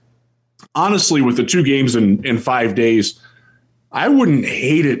there. Honestly, with the 2 games in 5 days, I wouldn't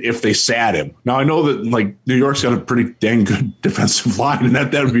hate it if they sat him. Now, I know that New York's got a pretty dang good defensive line, and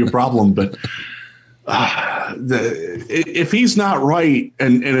that would be a problem. But if he's not right,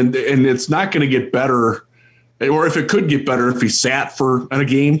 and it's not going to get better, or if it could get better if he sat for a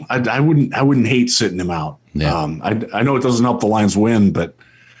game, I wouldn't hate sitting him out. Yeah. I know it doesn't help the Lions win, but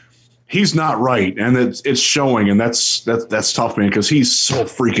he's not right, and it's showing, and that's tough, man, because he's so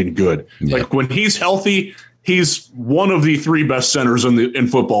freaking good. Yeah. Like when he's healthy, he's one of the 3 best centers in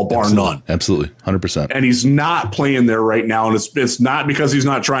football, bar none. Absolutely, 100%. And he's not playing there right now, and it's not because he's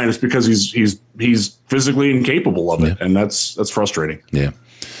not trying. It's because he's physically incapable of it, and that's frustrating. Yeah.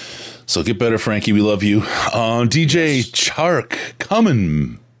 So get better, Frankie. We love you. DJ Chark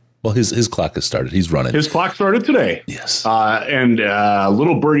coming. Well, his clock has started. He's running. His clock started today. Yes. And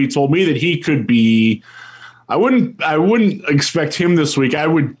little birdie told me that he could be. I wouldn't expect him this week. I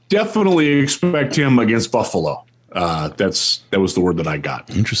would definitely expect him against Buffalo. That was the word that I got.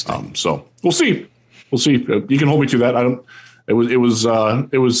 Interesting. So we'll see. You can hold me to that.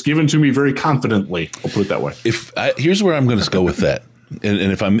 It was given to me very confidently. I'll put it that way. Here's where I'm going to go with that.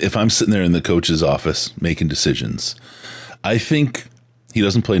 And if I'm sitting there in the coach's office making decisions, I think he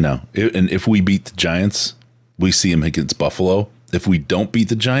doesn't play now. And if we beat the Giants, we see him against Buffalo. If we don't beat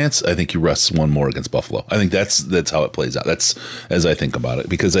the Giants, I think he rests one more against Buffalo. I think that's how it plays out. That's as I think about it,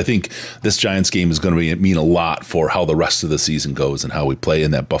 because I think this Giants game is going to mean a lot for how the rest of the season goes and how we play.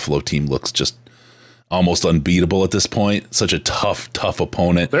 And that Buffalo team looks just almost unbeatable at this point. Such a tough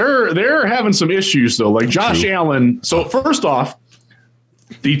opponent. They're having some issues though. Like Josh Allen. So first off,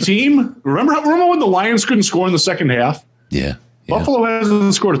 the team. Remember when the Lions couldn't score in the second half? Yeah. Buffalo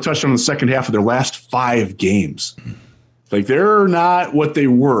hasn't scored a touchdown in the second half of their last 5 games. Like, they're not what they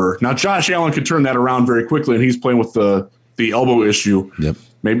were. Now, Josh Allen could turn that around very quickly, and he's playing with the elbow issue. Yep.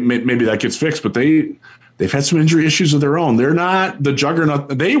 Maybe that gets fixed, but they've had some injury issues of their own. They're not the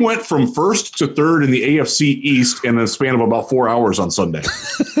juggernaut. They went from 1st to 3rd in the AFC East in a span of about 4 hours on Sunday.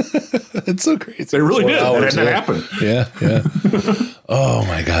 It's so crazy. They really did. That happened. Yeah. Oh,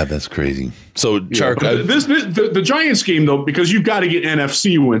 my God, that's crazy. So, Chark, the Giants game, though, because you've got to get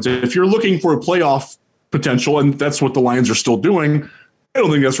NFC wins. If you're looking for a playoff potential, and that's what the Lions are still doing, I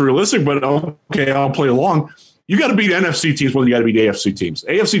don't think that's realistic, but okay, I'll play along. You got to beat NFC teams more than you got to beat AFC teams.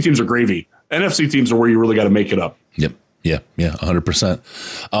 AFC teams are gravy. NFC teams are where you really got to make it up. Yep. Yeah,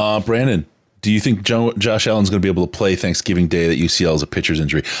 100%. Brandon, do you think Josh Allen's going to be able to play Thanksgiving Day that UCL is a pitcher's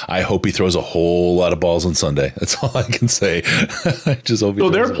injury? I hope he throws a whole lot of balls on Sunday. That's all I can say. I just hope. So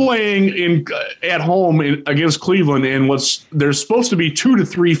they're playing at home against Cleveland, and there's supposed to be 2 to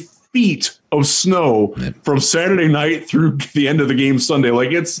 3 feet of snow from Saturday night through the end of the game Sunday.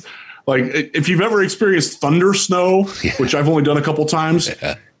 Like, it's like if you've ever experienced thunder snow, which I've only done a couple times.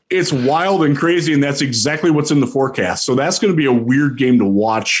 Yeah. It's wild and crazy, and that's exactly what's in the forecast. So that's going to be a weird game to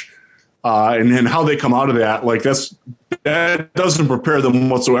watch, and how they come out of that. Like, that doesn't prepare them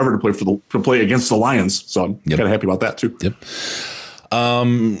whatsoever to play against the Lions. So I'm kind of happy about that too. Yep.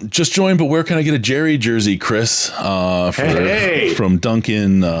 Just joined, but where can I get a Jerry jersey, Chris? From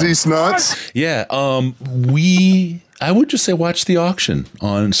Duncan. These nuts. Yeah. I would just say watch the auction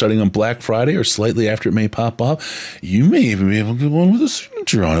starting on Black Friday or slightly after it may pop up. You may even be able to get one with a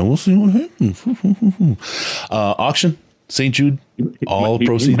signature on it. We'll see what happens. Auction St. Jude, all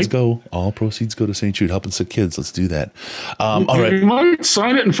proceeds go to St. Jude, helping sick kids. Let's do that. All right. You might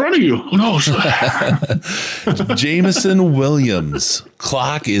sign it in front of you. Who knows? Jameson Williams.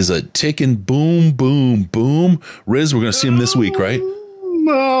 Clock is a ticking. Boom, boom, boom. Riz, we're going to see him this week, right?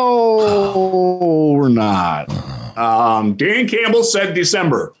 No, we're not. Dan Campbell said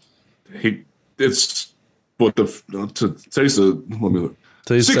December. It's what today's the, let me look.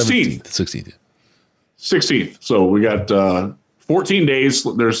 Today's 16th. 16th. 16th. So we got 14 days.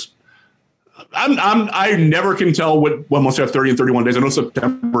 I never can tell what must have 30 and 31 days. I know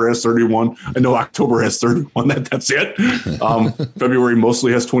September has 31. I know October has 31. That's it. February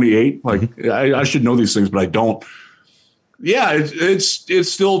mostly has 28. Like I should know these things, but I don't. Yeah,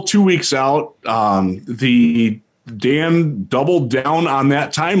 it's still 2 weeks out. The Dan doubled down on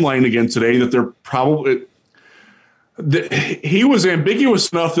that timeline again today that they're probably. He was ambiguous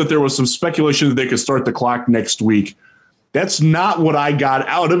enough that there was some speculation that they could start the clock next week. That's not what I got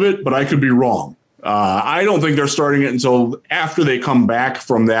out of it, but I could be wrong. I don't think they're starting it until after they come back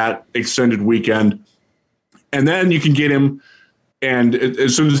from that extended weekend. And then you can get him, and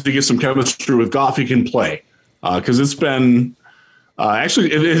as soon as he gets some chemistry with Goff, he can play. Because it's been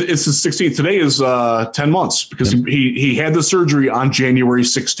actually it's the 16th. Today is 10 months because he had the surgery on January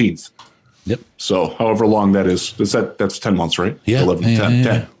 16th. Yep. So however long that is, that's 10 months, right? Yeah. 11,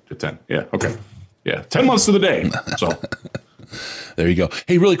 10 to 10. Yeah. Okay. Yeah. 10 months to the day. So there you go.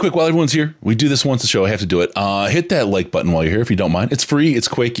 Hey, really quick, while everyone's here, we do this once a show. I have to do it. Hit that like button while you're here if you don't mind. It's free. It's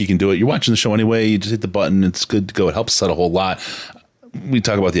quick. You can do it. You're watching the show anyway. You just hit the button. It's good to go. It helps us out a whole lot. We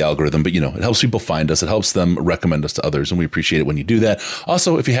talk about the algorithm, but it helps people find us. It helps them recommend us to others, and we appreciate it when you do that.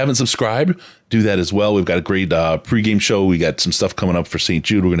 Also, if you haven't subscribed, do that as well. We've got a great pregame show. We got some stuff coming up for St.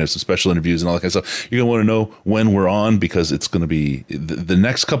 Jude. We're going to have some special interviews and all that kind of stuff. You're going to want to know when we're on because it's going to be the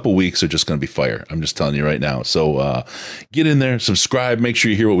next couple weeks are just going to be fire. I'm just telling you right now. So get in there, subscribe, make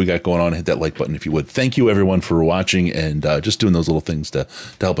sure you hear what we got going on. Hit that like button if you would. Thank you, everyone, for watching and just doing those little things to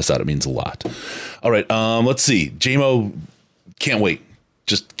help us out. It means a lot. All right, let's see. JMO, can't wait.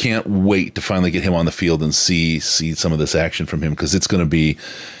 Just can't wait to finally get him on the field and see some of this action from him because it's going to be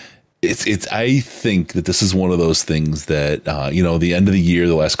it's I think that this is one of those things that the end of the year,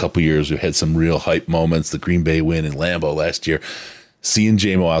 the last couple of years, we've had some real hype moments. The Green Bay win in Lambeau last year, seeing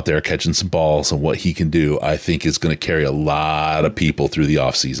JMO out there catching some balls and what he can do, I think is going to carry a lot of people through the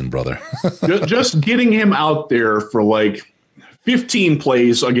offseason, brother. Just getting him out there for like 15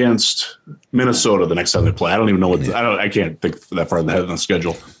 plays against Minnesota the next time they play. I don't even know what I can't think that far ahead of the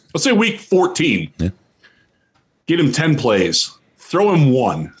schedule. Let's say week 14. Yeah. Get him 10 plays. Throw him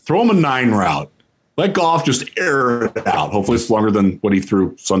one. Throw him a 9 route. Let Goff just air it out. Hopefully it's longer than what he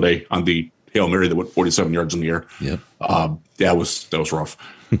threw Sunday on the Hail Mary that went 47 yards in the air. Yeah. That was rough.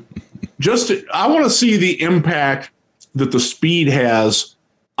 I want to see the impact that the speed has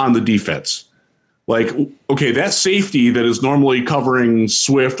on the defense. Like, okay, that safety that is normally covering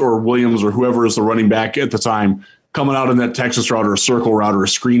Swift or Williams or whoever is the running back at the time coming out in that Texas route or a circle route or a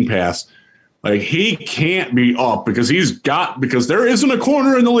screen pass, like he can't be up because there isn't a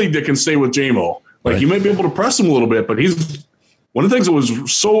corner in the league that can stay with JMO. Like right. You might be able to press him a little bit, but he's one of the things that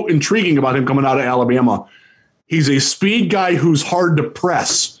was so intriguing about him coming out of Alabama. He's a speed guy who's hard to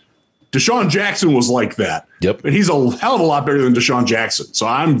press. Deshaun Jackson was like that. Yep. And he's a hell of a lot better than Deshaun Jackson. So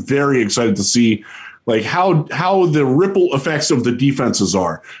I'm very excited to see like how the ripple effects of the defenses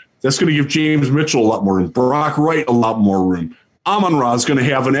are. That's going to give James Mitchell a lot more room. Brock Wright a lot more room. Amon-Ra is going to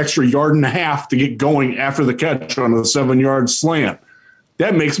have an extra 1.5 yards to get going after the catch on a 7-yard slant.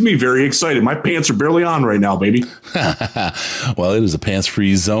 That makes me very excited. My pants are barely on right now, baby. Well, it is a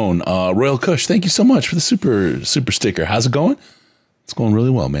pants-free zone. Royal Kush, thank you so much for the super sticker. How's it going? It's going really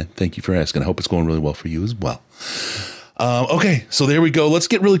well, man. Thank you for asking. I hope it's going really well for you as well. Okay, so there we go. Let's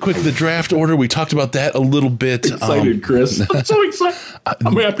get really quick to the draft order. We talked about that a little bit. Excited, Chris. I'm so excited.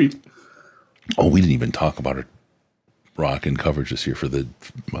 I'm happy. Oh, we didn't even talk about our rock and coverage this year for the.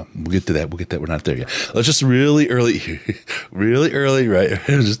 We'll get to that. We're not there yet. Let's just really early, right?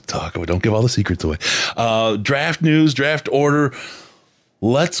 Just talk about. Don't give all the secrets away. Draft news, draft order.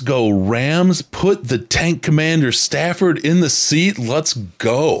 Let's go Rams. Put the tank commander Stafford in the seat. Let's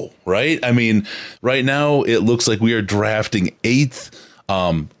go. Right? I mean, right now it looks like we are drafting 8th.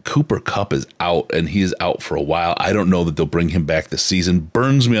 Cooper Kupp is out, and he is out for a while. I don't know that they'll bring him back this season.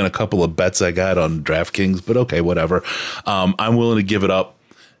 Burns me on a couple of bets I got on DraftKings, but okay, whatever. I'm willing to give it up.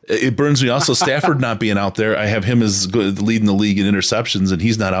 It burns me also Stafford not being out there. I have him as leading the league in interceptions, and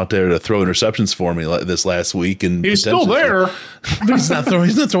he's not out there to throw interceptions for me this last week. And he's still there. He's not throwing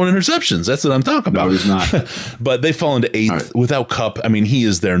interceptions. That's what I'm talking about. No, he's not. But they fall into 8th right. Without Kupp. I mean, he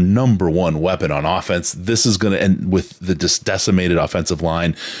is their number one weapon on offense. This is going to end with the decimated offensive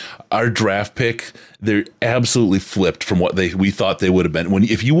line. Our draft pick, they're absolutely flipped from what we thought they would have been.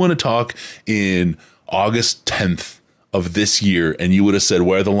 If you want to talk in August 10th of this year, and you would have said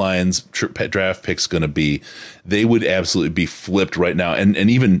where the Lions draft pick's going to be, they would absolutely be flipped right now. And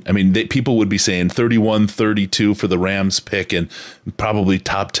even, I mean, people would be saying 31, 32 for the Rams pick and probably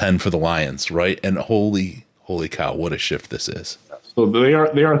top 10 for the Lions, right? And holy cow, what a shift this is. So they are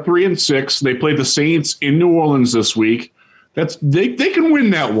 3-6. They play the Saints in New Orleans this week. They can win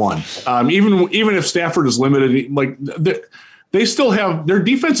that one. Even if Stafford is limited, like they still have, their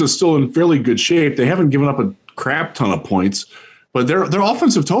defense is still in fairly good shape. They haven't given up a crap ton of points, but their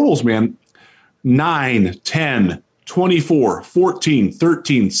offensive totals, man, 9, 10, 24, 14,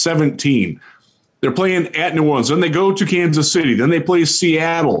 13, 17. They're playing at New Orleans. Then they go to Kansas City. Then they play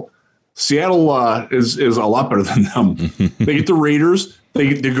Seattle. Seattle is a lot better than them. They get the Raiders.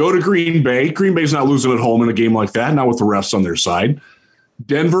 They go to Green Bay. Green Bay's not losing at home in a game like that, not with the refs on their side.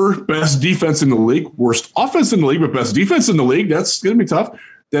 Denver, best defense in the league. Worst offense in the league, but best defense in the league. That's going to be tough.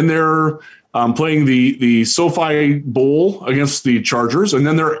 Then they're playing the SoFi Bowl against the Chargers, and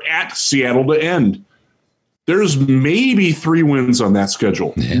then they're at Seattle to end. There's maybe 3 wins on that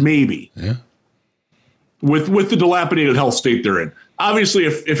schedule. Yeah. Maybe. Yeah. With the dilapidated health state they're in. Obviously,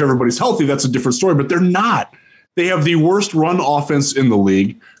 if everybody's healthy, that's a different story, but they're not. They have the worst run offense in the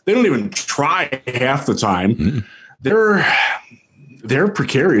league. They don't even try half the time. Mm-hmm. They're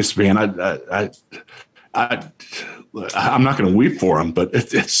precarious, man. I'm not going to weep for them, but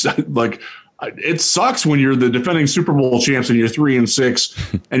it's like it sucks when you're the defending Super Bowl champs and you're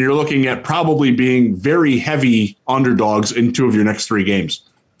 3-6 and you're looking at probably being very heavy underdogs in 2 of your next 3 games.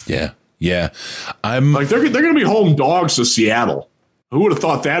 Yeah. Yeah. I'm like, they're going to be home dogs to Seattle. Who would have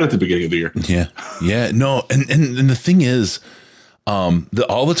thought that at the beginning of the year? Yeah. Yeah. No. And the thing is, all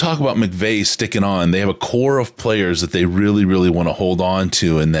the talk about McVay sticking on, they have a core of players that they really, really want to hold on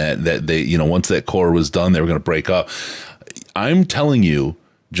to. And that they, once that core was done, they were going to break up. I'm telling you,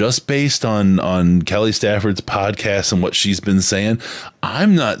 just based on Kelly Stafford's podcast and what she's been saying,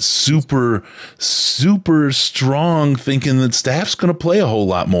 I'm not super, super strong thinking that Staff's going to play a whole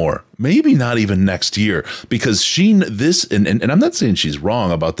lot more. Maybe not even next year, because and I'm not saying she's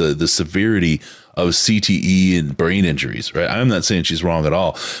wrong about the severity of CTE and brain injuries, right? I'm not saying she's wrong at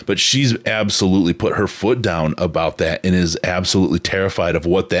all, but she's absolutely put her foot down about that and is absolutely terrified of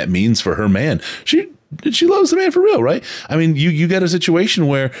what that means for her man. She loves the man for real, right? I mean, you got a situation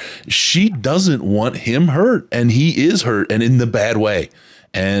where she doesn't want him hurt, and he is hurt, and in the bad way.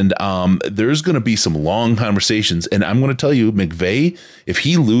 And there's going to be some long conversations. And I'm going to tell you, McVay, if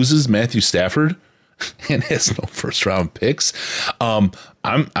he loses Matthew Stafford and has no first round picks, I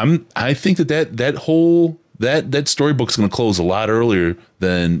think that storybook's going to close a lot earlier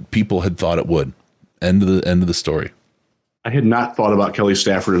than people had thought it would. End of the story. I had not thought about Kelly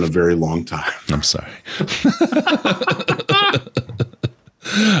Stafford in a very long time. I'm sorry.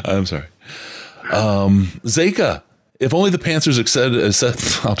 I'm sorry. Zeka, if only the Panthers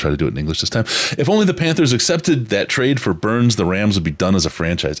accept, I'll try to do it in English this time. If only the Panthers accepted that trade for Burns, the Rams would be done as a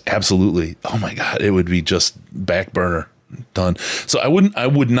franchise. Absolutely. Oh my God, it would be just back burner done. So I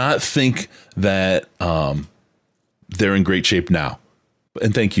would not think that they're in great shape now.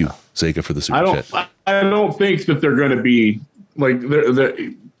 And thank you, Zeka, for the super chat. I don't think that they're going to be like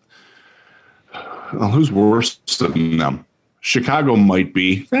who's worse than them? Chicago might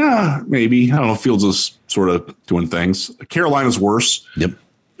be. Maybe. I don't know. Fields is sort of doing things. Carolina's worse. Yep.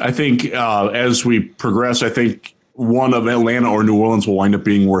 I think as we progress, I think one of Atlanta or New Orleans will wind up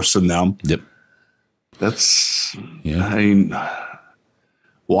being worse than them. Yep. I mean,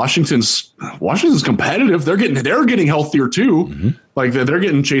 Washington's competitive. They're getting healthier too. Mm-hmm. Like they're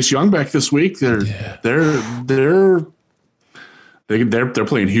getting Chase Young back this week. They're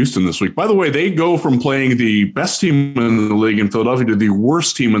playing Houston this week. By the way, they go from playing the best team in the league in Philadelphia to the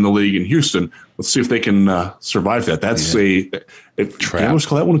worst team in the league in Houston. Let's see if they can survive that. That's a trap. They always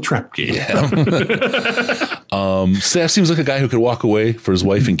call that one a trap game. Yeah. Staff seems like a guy who could walk away for his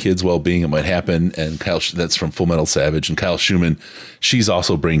wife and kids' well-being. It might happen. And that's from Full Metal Savage. And Kyle Schumann, she's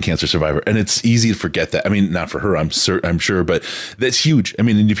also a brain cancer survivor. And it's easy to forget that. I mean, not for her, I'm sure, but that's huge. I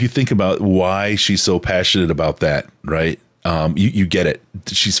mean, if you think about why she's so passionate about that, right? You get it.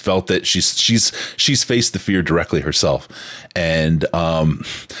 She's felt that she's faced the fear directly herself. And I'm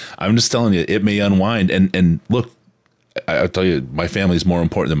just telling you, it may unwind. And look, I'll tell you, my family's more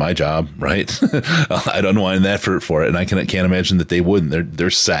important than my job, right? I'd unwind that for it, and I can't imagine that they wouldn't. They're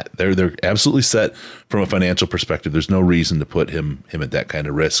set. They're absolutely set from a financial perspective. There's no reason to put him at that kind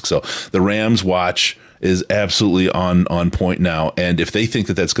of risk. So the Rams watch is absolutely on point now, and if they think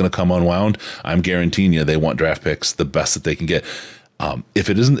that that's going to come unwound, I'm guaranteeing you they want draft picks the best that they can get. If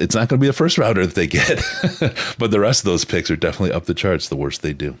it isn't, it's not going to be the first rounder that they get, but the rest of those picks are definitely up the charts. The worse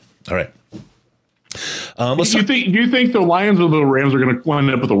they do. All right. Do you think the Lions or the Rams are going to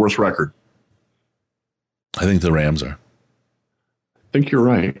wind up with a worse record? I think the Rams are. I think you're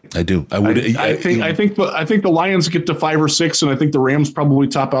right. I do. I think the Lions get to 5 or 6, and I think the Rams probably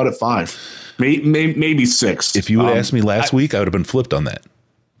top out at 5, maybe 6. If you would ask me last week, I would have been flipped on that.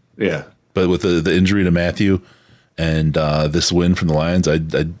 Yeah, but with the injury to Matthew and this win from the Lions, I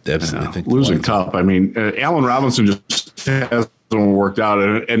absolutely think losing Cup. I mean, Allen Robinson just hasn't worked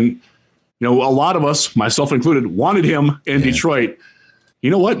out, and a lot of us, myself included, wanted him in Detroit.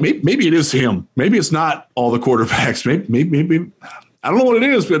 You know what? Maybe it is him. Maybe it's not all the quarterbacks. Maybe I don't know what it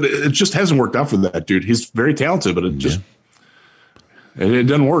is, but it just hasn't worked out for that dude. He's very talented, but it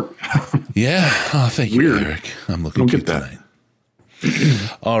doesn't work. Yeah. Oh, thank you, Eric. I'm looking cute tonight.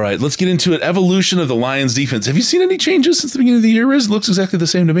 All right, let's get into it. Evolution of the Lions defense. Have you seen any changes since the beginning of the year? It looks exactly the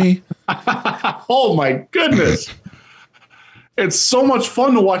same to me. Oh my goodness. It's so much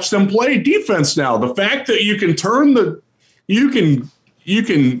fun to watch them play defense now. The fact that you can turn the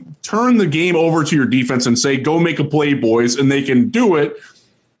game over to your defense and say, "Go make a play, boys," and they can do it,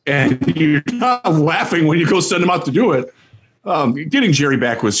 and you're not laughing when you go send them out to do it. Getting Jerry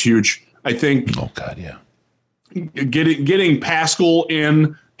back was huge. I think. Oh God, yeah. Getting Pascal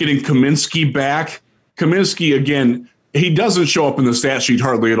in, getting Kaminsky back. Kaminsky again. He doesn't show up in the stat sheet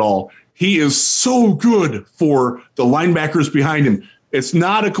hardly at all. He is so good for the linebackers behind him. It's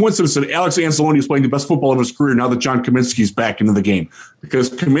not a coincidence that Alex Anzalone is playing the best football of his career now that John Kaminsky is back into the game,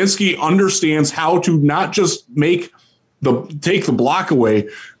 because Kaminsky understands how to not just take the block away,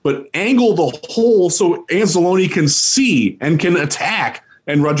 but angle the hole so Anzalone can see and can attack.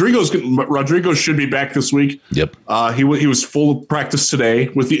 And Rodrigo should be back this week. Yep. He was full of practice today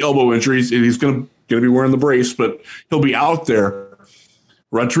with the elbow injuries. He's going to be wearing the brace, but he'll be out there.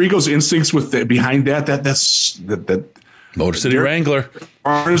 Rodrigo's instincts behind that Motor City Wrangler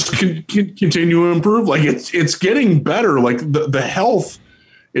can continue to improve. Like it's getting better. Like the health,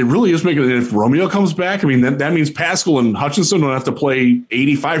 it really is making it. If Romeo comes back, I mean that means Pascal and Hutchinson don't have to play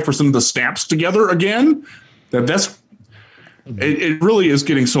 85% of the snaps together again. It really is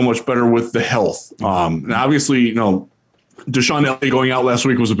getting so much better with the health. And obviously, Deshaun Elliott going out last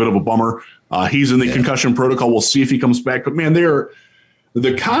week was a bit of a bummer. He's in the concussion protocol. We'll see if he comes back. But man,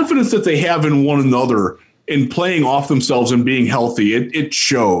 the confidence that they have in one another in playing off themselves and being healthy, it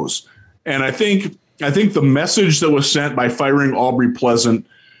shows. And I think the message that was sent by firing Aubrey Pleasant,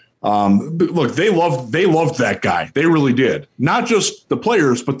 look, they loved that guy. They really did. Not just the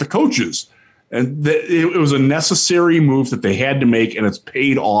players, but the coaches. And it was a necessary move that they had to make, and it's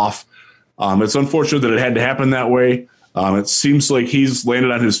paid off. It's unfortunate that it had to happen that way. It seems like he's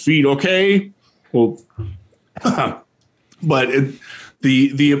landed on his feet okay. Well, but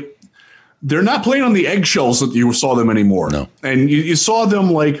they're not playing on the eggshells that you saw them anymore. No. And you saw them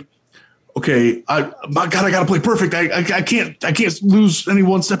like, okay, I got to play perfect. I can't lose any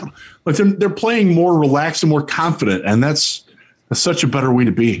one step. Like they're playing more relaxed and more confident, and that's such a better way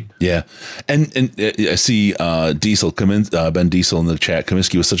to be. Yeah. And I see Ben Diesel in the chat.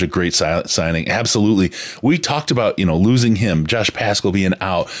 Kaminsky was such a great signing. Absolutely. We talked about, losing him, Josh Pascal being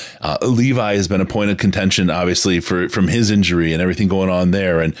out. Levi has been a point of contention, obviously, from his injury and everything going on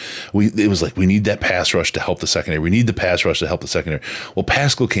there. And it was like, we need that pass rush to help the secondary. We need the pass rush to help the secondary. Well,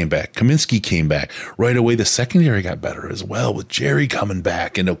 Pascal came back. Kaminsky came back. Right away, the secondary got better as well with Jerry coming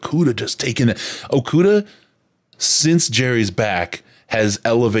back and Okudah just taking it. Okudah, since Jerry's back, has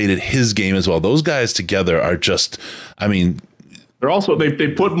elevated his game as well. Those guys together are just, they're also they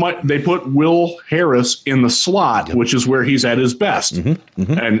put Will Harris in the slot, yep, which is where he's at his best. Mm-hmm,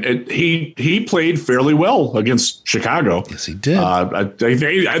 mm-hmm. And he played fairly well against Chicago. Yes, he did. I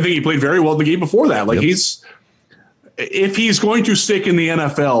think he played very well in the game before that. Like, yep, if he's going to stick in the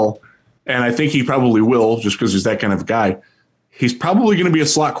NFL, and I think he probably will, just because he's that kind of guy, he's probably going to be a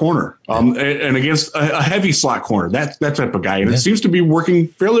slot corner, and against a heavy slot corner, that type of guy. And it seems to be working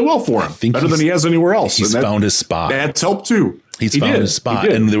fairly well for him, better than he has anywhere else. He's found his spot. That's helped too. He's found his spot.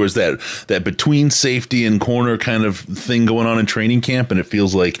 And there was that between safety and corner kind of thing going on in training camp. And it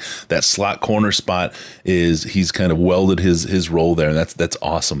feels like that slot corner spot he's kind of welded his role there. And that's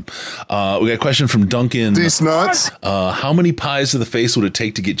awesome. We got a question from Duncan. These nuts. How many pies to the face would it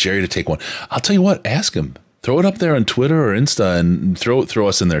take to get Jerry to take one? I'll tell you what, ask him. Throw it up there on Twitter or Insta and throw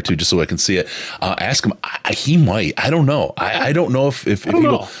us in there too, just so I can see it. Ask him. He might. I don't know. I don't know if he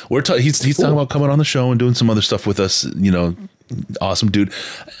will. He's talking about coming on the show and doing some other stuff with us. Awesome dude.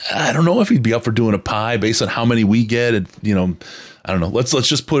 I don't know if he'd be up for doing a pie based on how many we get. And I don't know. Let's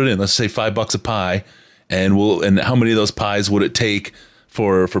just put it in. Let's say $5 a pie, and how many of those pies would it take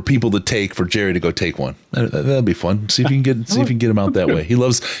for people to take for Jerry to go take one? That'd be fun. See if you can get him out that way. He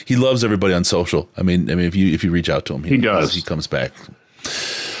loves everybody on social. I mean, if you reach out to him, he does. He comes back.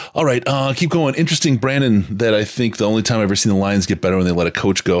 All right, keep going. Interesting, Brandon. That I think the only time I've ever seen the Lions get better when they let a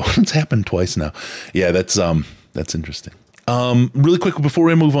coach go. It's happened twice now. Yeah, that's interesting. Really quick before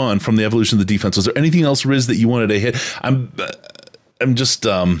we move on from the evolution of the defense, was there anything else, Riz, that you wanted to hit?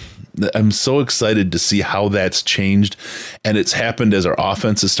 I'm so excited to see how that's changed, and it's happened as our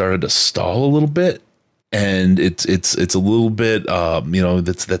offense has started to stall a little bit, and it's a little bit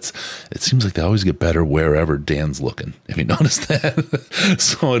it seems like they always get better wherever Dan's looking. If you notice that,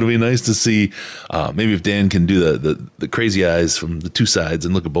 so it'll be nice to see maybe if Dan can do the crazy eyes from the two sides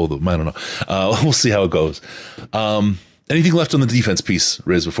and look at both of them. I don't know. We'll see how it goes. Anything left on the defense piece,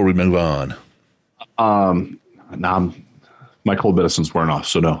 Riz, before we move on? My cold medicine's worn off,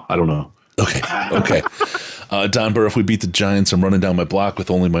 so no, I don't know. Okay. Don Burr, if we beat the Giants, I'm running down my block with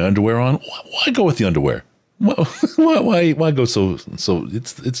only my underwear on. Why go with the underwear? Why go so?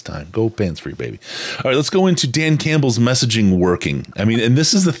 It's time. Go pants free, baby. All right, let's go into Dan Campbell's messaging working. I mean, and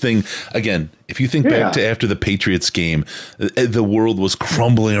this is the thing. Again, if you think back to after the Patriots game, the world was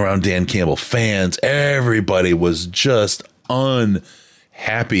crumbling around Dan Campbell. Fans, everybody was just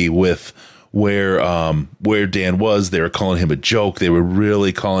unhappy with where Dan was. They were calling him a joke. They were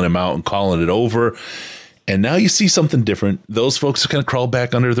really calling him out and calling it over. And now you see something different. Those folks have kind of crawled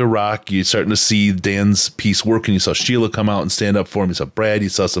back under their rock. You're starting to see Dan's piece working. You saw Sheila come out and stand up for him. You saw Brad. You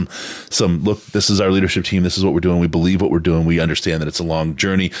saw some look, this is our leadership team. This is what we're doing. We believe what we're doing. We understand that it's a long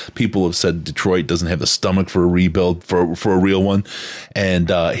journey. People have said Detroit doesn't have the stomach for a rebuild, for a real one. And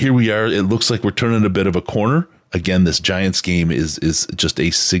here we are. It looks like we're turning a bit of a corner. Again, this Giants game is just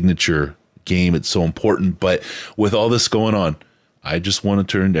a signature game. It's so important. But with all this going on, I just want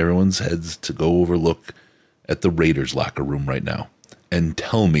to turn everyone's heads to go overlook at the Raiders locker room right now and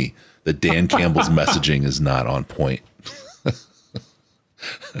tell me that Dan Campbell's messaging is not on point.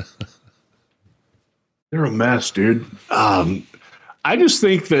 They're a mess, dude. I just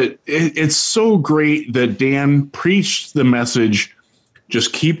think that it's so great that Dan preached the message.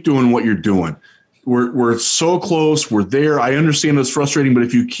 Just keep doing what you're doing. We're so close. We're there. I understand it's frustrating, but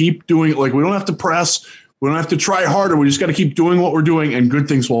if you keep doing it, like, we don't have to press, we don't have to try harder. We just got to keep doing what we're doing, and good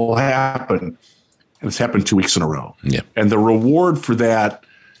things will happen. And it's happened 2 weeks in a row. Yeah. And the reward for that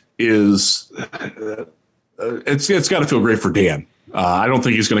is it's got to feel great for Dan. I don't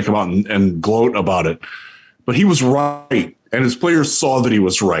think he's going to come out and gloat about it, but he was right. And his players saw that he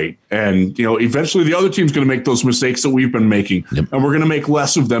was right. And, eventually the other team's going to make those mistakes that we've been making. Yep. And we're going to make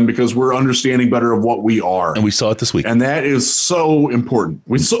less of them because we're understanding better of what we are. And we saw it this week. And that is so important.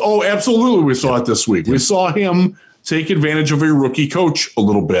 Absolutely. We saw it this week. Yep. We saw him take advantage of a rookie coach a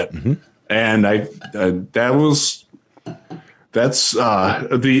little bit. Mm-hmm. And that's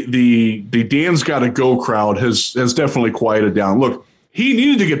the Dan's got to go crowd has definitely quieted down. Look, he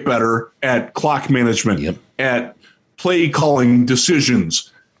needed to get better at clock management, yep, at play calling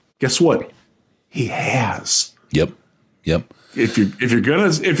decisions. Guess what? He has. Yep. If you're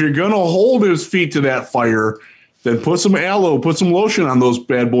gonna hold his feet to that fire, then put some aloe, put some lotion on those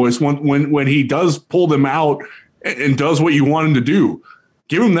bad boys when he does pull them out and does what you want him to do.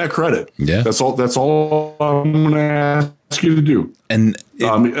 Give him that credit. Yeah, that's all I'm going to ask you to do. And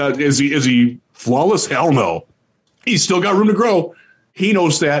is he flawless? Hell no. He's still got room to grow. He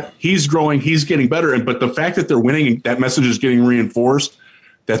knows that. He's growing. He's getting better. But the fact that they're winning and that message is getting reinforced,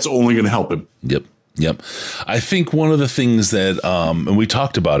 that's only going to help him. Yep. I think one of the things that, and we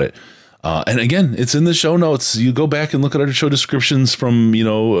talked about it, and again, it's in the show notes. You go back and look at our show descriptions from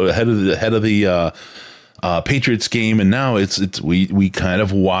ahead of the Patriots game, and now we kind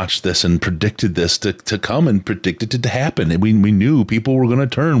of watched this and predicted this to come and predicted it to happen. And we knew people were going to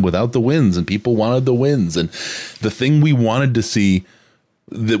turn without the wins, and people wanted the wins. And the thing we wanted to see,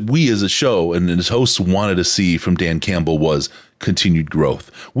 that we as a show and as hosts wanted to see from Dan Campbell, was continued growth.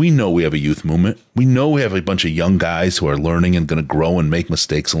 We know we have a youth movement. We know we have a bunch of young guys who are learning and going to grow and make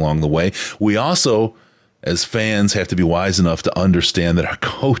mistakes along the way. We also, as fans, have to be wise enough to understand that our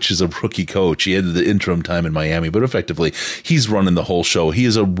coach is a rookie coach. He had the interim time in Miami, but effectively he's running the whole show. He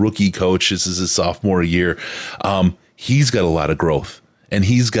is a rookie coach. This is his sophomore year. He's got a lot of growth. and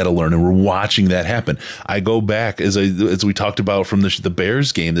he's got to learn, and we're watching that happen. I go back as we talked about from the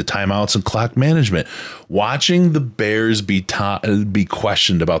Bears game, the timeouts and clock management, watching the Bears be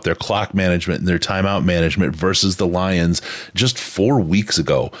questioned about their clock management and their timeout management versus the Lions just 4 weeks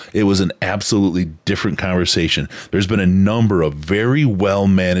ago. It was an absolutely different conversation. There's been a number of very well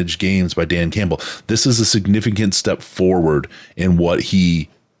managed games by Dan Campbell. This is a significant step forward in what he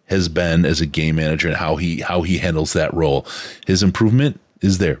has been as a game manager and how he handles that role. His improvement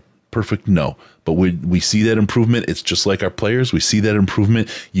is there. Perfect? No. But we see that improvement. It's just like our players. We see that improvement.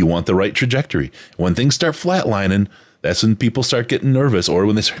 You want the right trajectory. When things start flatlining, that's when people start getting nervous, or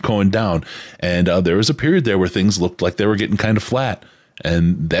when they start going down. And there was a period there where things looked like they were getting kind of flat.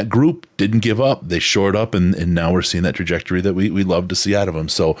 And that group didn't give up. They shored up, and now we're seeing that trajectory that we love to see out of them.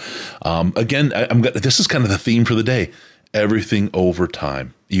 So, again, this is kind of the theme for the day. Everything over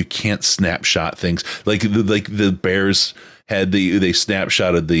time. You can't snapshot things like the Bears had they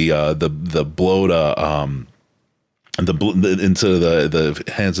snapshotted the blow to into the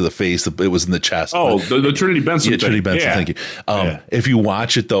hands of the face. It was in the chest. Oh, the Trinity Benson. Yeah, Trinity Benson. Yeah. Thank you. If you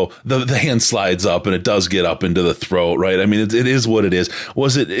watch it though, the hand slides up and it does get up into the throat, right? I mean, it is what it is.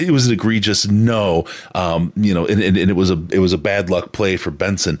 Was it egregious? No. And it was a bad luck play for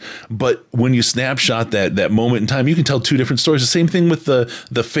Benson. But when you snapshot that moment in time, you can tell two different stories. The same thing with the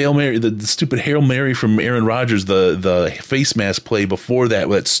Hail Mary, the stupid Hail Mary from Aaron Rodgers, the face mask play before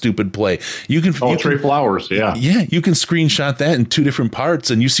that stupid play. Trey Flowers. Yeah. Yeah. You can screenshot that in two different parts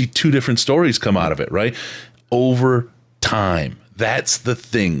and you see two different stories come out of it, right? Over time. That's the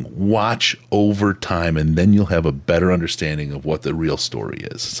thing. Watch over time, and then you'll have a better understanding of what the real story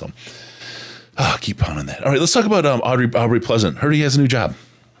is. So keep pounding that. All right, let's talk about Aubrey Pleasant. Heard he has a new job.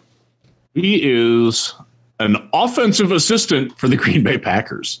 He is an offensive assistant for the Green Bay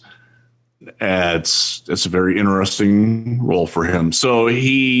Packers. It's a very interesting role for him. So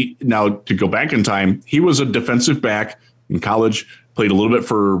to go back in time, he was a defensive back in college, played a little bit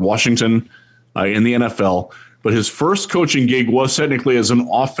for Washington in the NFL, but his first coaching gig was technically as an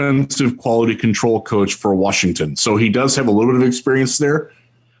offensive quality control coach for Washington. So he does have a little bit of experience there.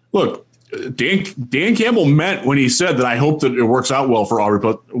 Look, Dan Campbell meant when he said that I hope that it works out well for Aubrey,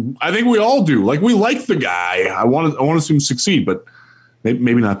 but I think we all do. Like, we like the guy. I want to see him succeed, but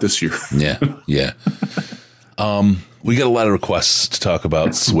maybe not this year. Yeah. We got a lot of requests to talk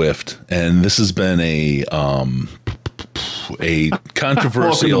about Swift, and this has been a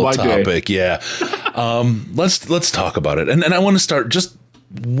controversial topic. Yeah. Let's talk about it. And I want to start just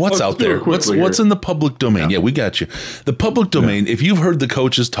what's out there. What's in the public domain? Yeah, we got you. The public domain, if you've heard the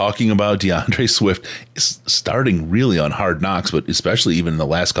coaches talking about DeAndre Swift, is starting really on Hard Knocks, but especially even in the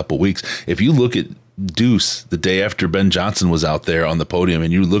last couple of weeks. If you look at Deuce the day after Ben Johnson was out there on the podium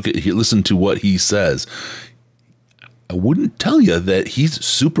and you listen to what he says, I wouldn't tell you that he's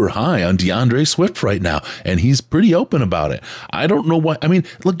super high on DeAndre Swift right now, and he's pretty open about it. I don't know why. I mean,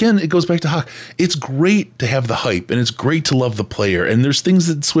 again, it goes back to Hawk. It's great to have the hype, and it's great to love the player, and there's things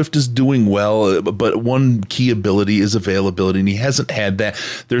that Swift is doing well, but one key ability is availability, and he hasn't had that.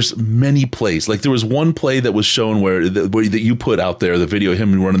 There's many plays. Like, there was one play that was shown where that you put out there, the video of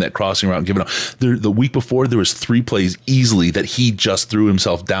him running that crossing route and giving up. The week before, there was 3 plays easily that he just threw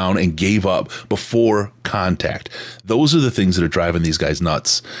himself down and gave up before contact. Those are the things that are driving these guys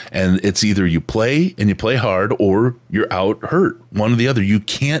nuts. And it's either you play and you play hard, or you're out hurt. One or the other. You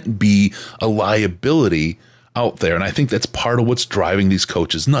can't be a liability out there. And I think that's part of what's driving these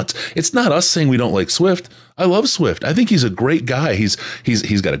coaches nuts. It's not us saying we don't like Swift. I love Swift. I think he's a great guy. He's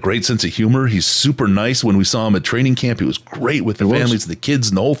got a great sense of humor. He's super nice. When we saw him at training camp, he was great with the families and the kids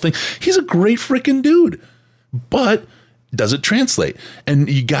and the whole thing. He's a great freaking dude. But does it translate? And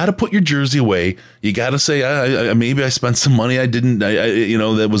you got to put your jersey away. You got to say, maybe I spent some money.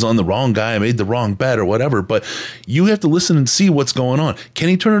 That was on the wrong guy. I made the wrong bet or whatever. But you have to listen and see what's going on. Can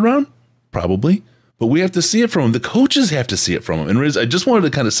he turn it around? Probably. But we have to see it from him. The coaches have to see it from him. And Riz, I just wanted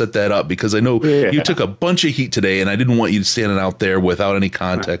to kind of set that up because I know you took a bunch of heat today, and I didn't want you standing out there without any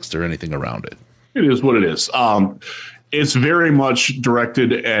context or anything around it. It is what it is. It's very much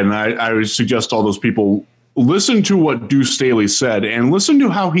directed, and I would suggest all those people listen to what Deuce Staley said and listen to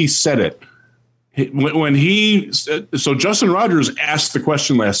how he said it. So Justin Rogers asked the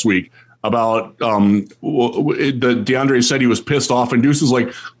question last week about DeAndre said he was pissed off, and Deuce is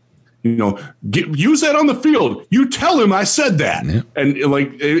like, use that on the field. You tell him I said that. Yeah. And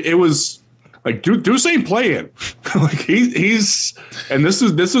it was like, Deuce ain't playing. Like he's, and this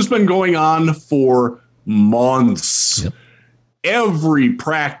has been going on for months. Yep. Every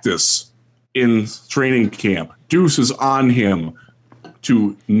practice in training camp, Deuce is on him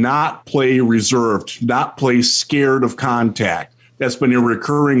to not play reserved, not play scared of contact. That's been a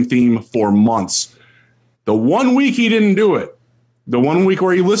recurring theme for months. The 1 week he didn't do it, the 1 week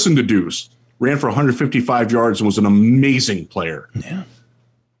where he listened to Deuce, ran for 155 yards and was an amazing player. Yeah.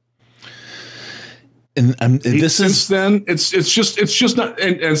 And since then, it's just not.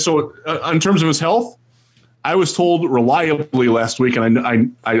 And so in terms of his health, I was told reliably last week, and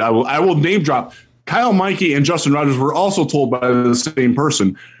I will name drop. Kyle Meinke and Justin Rogers were also told by the same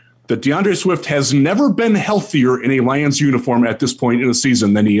person that DeAndre Swift has never been healthier in a Lions uniform at this point in the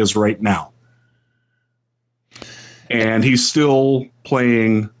season than he is right now. And he's still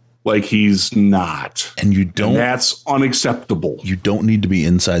playing like he's not. And that's unacceptable. You don't need to be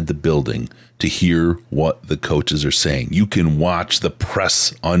inside the building to hear what the coaches are saying. You can watch the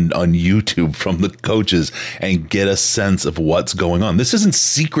press on YouTube from the coaches and get a sense of what's going on. This isn't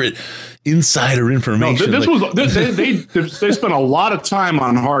secret insider information. No, they spent a lot of time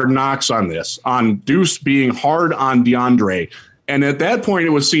on Hard Knocks on this, on Deuce being hard on DeAndre. And at that point,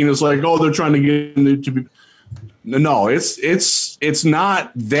 it was seen as like, oh, they're trying to get him to be. No, it's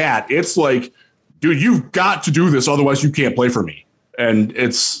not that. It's like, dude, you've got to do this, otherwise you can't play for me. And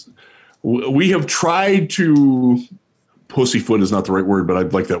we have tried to pussyfoot is not the right word, but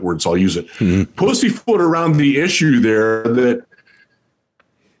I'd like that word, so I'll use it. Mm-hmm. Pussyfoot around the issue there that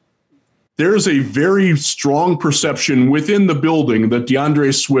there's a very strong perception within the building that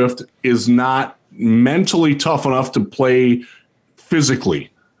DeAndre Swift is not mentally tough enough to play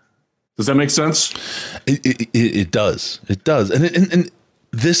physically. Does that make sense? It does. It does. And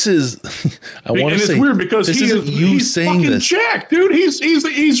this is, I want to say, it's weird because he's saying fucking jacked, dude.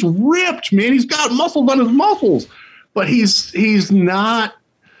 He's ripped, man. He's got muscles on his muscles, but he's not.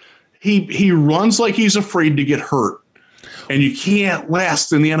 He runs like he's afraid to get hurt, and you can't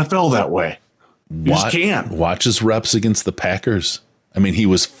last in the NFL that way. You just can't. Watch his reps against the Packers. I mean, he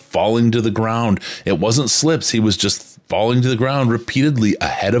was falling to the ground. It wasn't slips. He was just falling to the ground repeatedly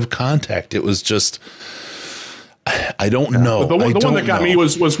ahead of contact. It was just, I don't know. The one that got me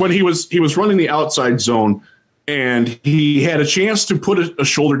was when he was running the outside zone and he had a chance to put a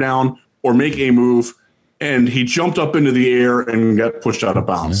shoulder down or make a move, and he jumped up into the air and got pushed out of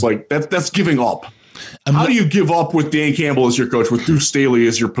bounds. Like that's giving up. How do you give up with Dan Campbell as your coach, with Deuce Staley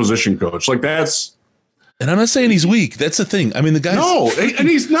as your position coach? Like that's. And I'm not saying he's weak. That's the thing. I mean, the guy's and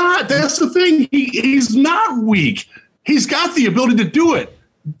he's not. That's the thing. He's not weak. He's got the ability to do it.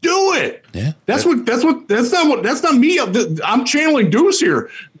 Do it. Yeah. That's not me. I'm channeling Deuce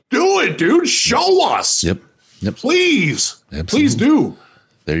here. Do it, dude. Show us. Yep. Please. Absolutely. Please do.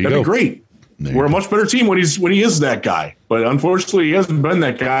 There you That'd go. Be great. We're a much better team when he is that guy. But unfortunately, he hasn't been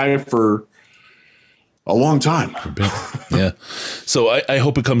that guy for a long time. Yeah. So I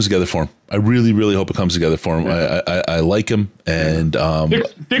hope it comes together for him. I really, really hope it comes together for him. I like him. And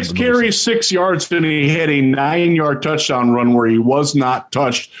 6 carries, 6 yards, and he had a 9-yard touchdown run where he was not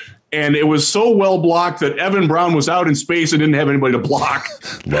touched. And it was so well blocked that Evan Brown was out in space and didn't have anybody to block.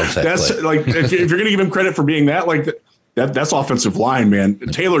 Love that. That's play. like, if you're going to give him credit for being that, like that's offensive line, man.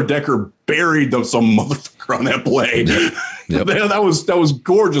 Taylor Decker buried some motherfucker on that play. Yep. That was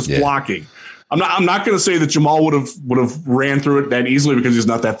gorgeous blocking. I'm not going to say that Jamal would have ran through it that easily because he's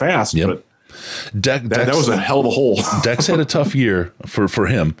not that fast. Yep. But Dex, that was a hell of a hole. Dex had a tough year for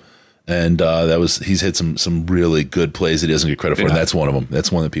him, and he's hit some really good plays that he doesn't get credit for. And that's one of them.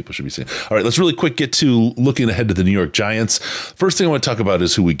 That's one that people should be seeing. All right, let's really quick get to looking ahead to the New York Giants. First thing I want to talk about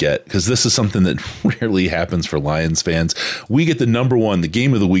is who we get, because this is something that rarely happens for Lions fans. We get the number one, the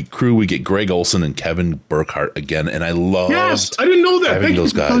game of the week crew. We get Greg Olsen and Kevin Burkhardt again, and I loved. Yes, I didn't know that. Having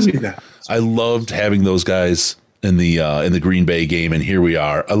those guys. I loved having those guys in the Green Bay game, and here we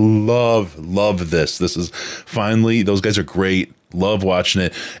are. I love this. This is finally, those guys are great. Love watching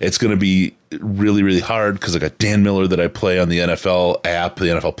it. It's going to be really, really hard because I got Dan Miller that I play on the NFL app, the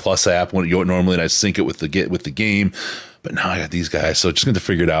NFL Plus app, normally, and I sync it with the game. But now I got these guys, so just going to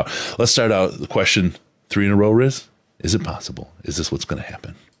figure it out. Let's start out the question 3 in a row, Riz. Is it possible? Is this what's going to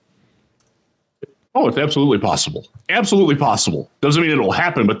happen? Oh, it's absolutely possible. Absolutely possible. Doesn't mean it'll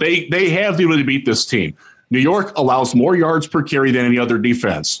happen, but they have the ability to beat this team. New York allows more yards per carry than any other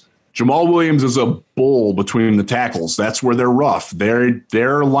defense. Jamal Williams is a bull between the tackles. That's where they're rough. Their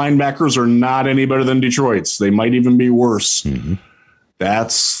linebackers are not any better than Detroit's. They might even be worse. Mm-hmm.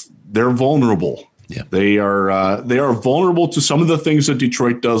 They're vulnerable. Yeah. They are vulnerable to some of the things that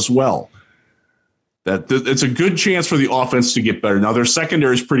Detroit does well. It's a good chance for the offense to get better. Now, their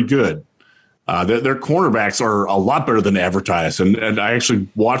secondary is pretty good. Their cornerbacks are a lot better than advertised. And I actually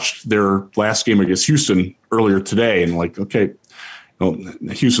watched their last game against Houston earlier today, and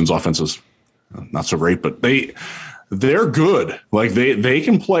Houston's offense is not so great, but they're good. Like they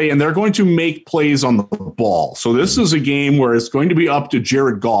can play, and they're going to make plays on the ball. So this is a game where it's going to be up to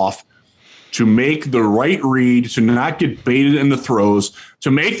Jared Goff to make the right read, to not get baited in the throws, to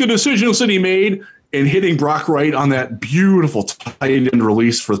make the decisions that he made in hitting Brock Wright on that beautiful tight end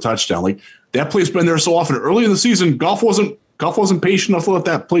release for the touchdown. Like that play's been there so often. Early in the season, Goff wasn't patient enough to let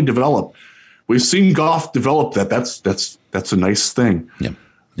that play develop. We've seen Goff develop that. That's a nice thing. Yeah.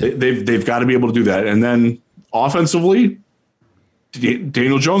 They've got to be able to do that. And then offensively,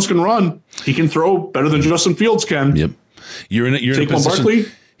 Daniel Jones can run. He can throw better than Justin Fields can. Yep. You're in a position. Barkley,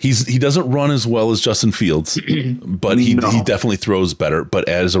 he doesn't run as well as Justin Fields, but he definitely throws better. But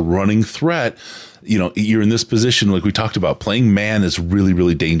as a running threat, you're in this position, like we talked about, playing man is really,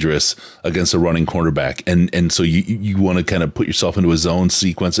 really dangerous against a running quarterback. And so you want to kind of put yourself into a zone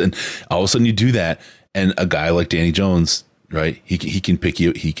sequence, and all of a sudden you do that. And a guy like Danny Jones, right? He can pick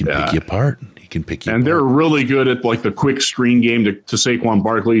you pick you apart. He can pick you apart. They're really good at like the quick screen game to Saquon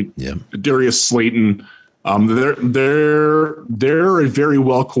Barkley, Darius Slayton. They're a very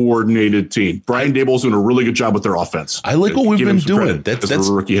well coordinated team. Brian Daboll's doing a really good job with their offense. I like what we've been doing. That's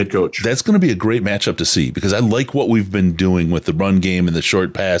a rookie head coach. That's going to be a great matchup to see, because I like what we've been doing with the run game and the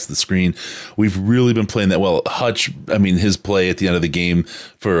short pass, the screen. We've really been playing that well. Hutch, his play at the end of the game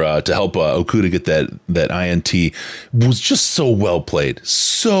for to help Okudah get that INT was just so well played.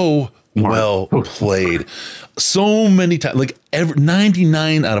 Well played. So many times, like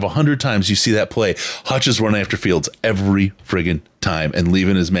 99 out of 100 times you see that play, Hutch is running after Fields every friggin' time and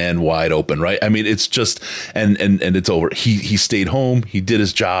leaving his man wide open, right? It's just, and it's over. He stayed home, he did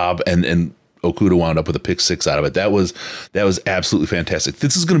his job, and Okudah wound up with a pick six out of it. That was absolutely fantastic.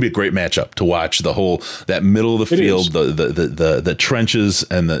 This is going to be a great matchup to watch. That middle of the field, the trenches,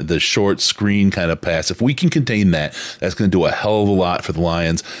 and the short screen kind of pass. If we can contain that, that's going to do a hell of a lot for the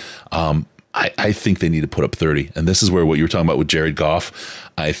Lions. I think they need to put up 30. And this is where what you were talking about with Jared Goff,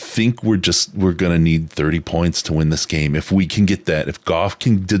 I think we're going to need 30 points to win this game. If we can get that, if Goff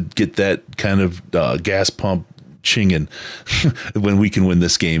can get that kind of gas pump chinging when we can win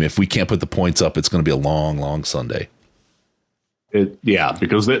this game. If we can't put the points up, it's going to be a long, long Sunday.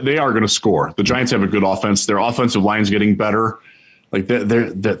 Because they are going to score. The Giants have a good offense. Their offensive line's getting better. Like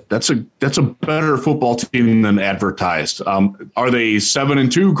that's a better football team than advertised. Are they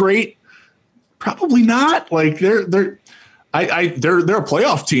 7-2 great? Probably not. Like they're a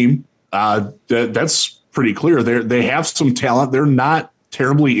playoff team. That's pretty clear. They have some talent. They're not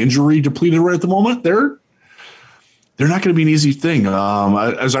terribly injury depleted right at the moment. They're not going to be an easy thing.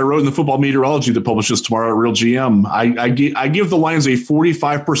 As I wrote in the Football Meteorology that publishes tomorrow at Real GM, I give the Lions a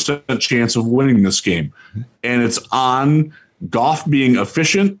 45% chance of winning this game, and it's on Goff being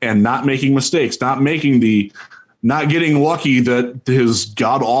efficient and not making mistakes, not getting lucky that his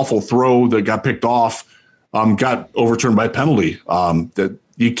god awful throw that got picked off got overturned by penalty. That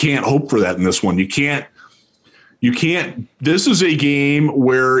you can't hope for that in this one. You can't. This is a game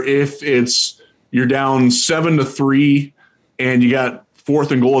where if you're down 7-3 and you got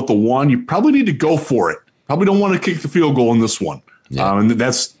 4th and goal at the 1, you probably need to go for it. Probably don't want to kick the field goal in this one. Yeah. And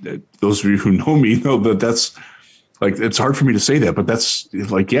that's, those of you who know me know that that's like, it's hard for me to say that, but that's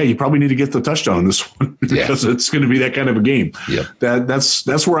like, you probably need to get the touchdown in this one because it's going to be that kind of a game. Yeah.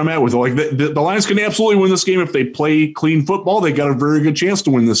 That's where I'm at with it. Like the Lions can absolutely win this game. If they play clean football, they got a very good chance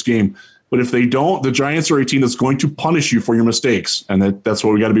to win this game. But if they don't, the Giants are a team that's going to punish you for your mistakes. And that's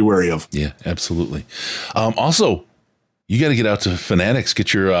what we got to be wary of. Yeah, absolutely. Also, you got to get out to Fanatics,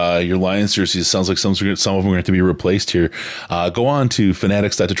 get your Lions jerseys. It sounds like some of them are going to have to be replaced here. Go on to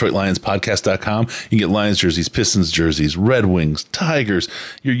fanatics.detroitlionspodcast.com. You can get Lions jerseys, Pistons jerseys, Red Wings, Tigers,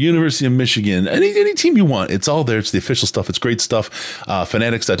 your University of Michigan, any team you want. It's all there. It's the official stuff. It's great stuff.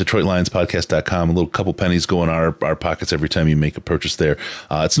 Fanatics.detroitlionspodcast.com. A little couple pennies go in our pockets every time you make a purchase there.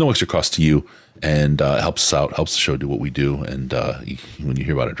 It's no extra cost to you. And it helps us out, helps the show do what we do. And when you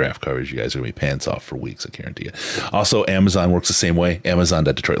hear about our draft coverage, you guys are going to be pants off for weeks, I guarantee you. Also, Amazon works the same way.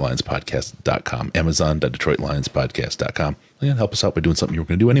 Amazon.DetroitLionsPodcast.com. Amazon.DetroitLionsPodcast.com. Again, help us out by doing something you were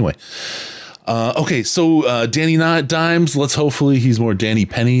going to do anyway. Okay, so Danny Dimes, hopefully he's more Danny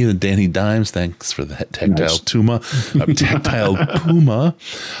Penny than Danny Dimes. Thanks for the tactile Puma.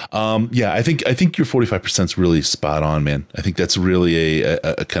 I think your 45% is really spot on, man. I think that's really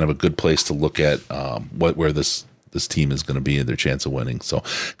a kind of a good place to look at where this team is going to be and their chance of winning. So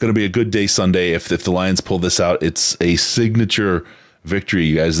going to be a good day Sunday. If the Lions pull this out, it's a signature victory,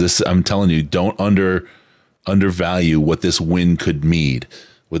 you guys. I'm telling you, don't undervalue what this win could mean.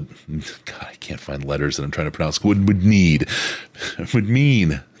 God, I can't find letters that I'm trying to pronounce. Would mean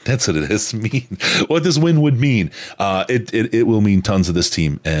That's what it is. What this win would mean. It will mean tons of this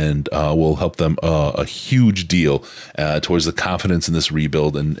team, and will help them a huge deal towards the confidence in this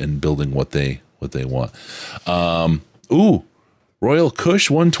rebuild and building what they want. Royal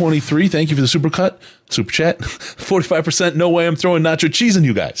Kush 123. Thank you for the super chat. 45%. No way I'm throwing nacho cheese on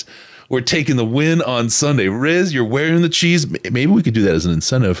you guys. We're taking the win on Sunday. Riz, you're wearing the cheese. Maybe we could do that as an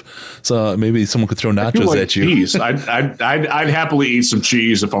incentive. So maybe someone could throw nachos at you. Cheese. I'd happily eat some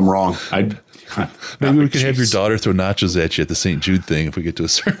cheese if I'm wrong. Maybe we could have your daughter throw nachos at you at the St. Jude thing if we get to a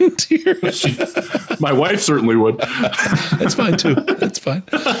certain tier. My wife certainly would. That's fine too. That's fine.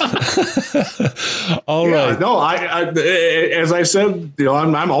 All right. No, I as I said,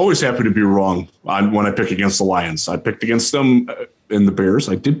 I'm always happy to be wrong when I pick against the Lions. I picked against them in the Bears.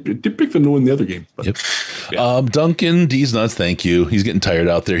 I did pick them to win the other game. But, yep. Yeah. Duncan D's nuts. Thank you. He's getting tired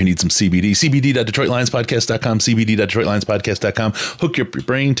out there. He needs some CBD. CBD.DetroitLionsPodcast.com. CBD.DetroitLionsPodcast.com. Hook your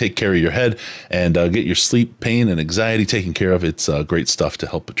brain, take care of your head, and get your sleep, pain, and anxiety taken care of. It's great stuff to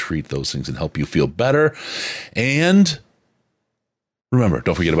help treat those things and help you feel better. And remember,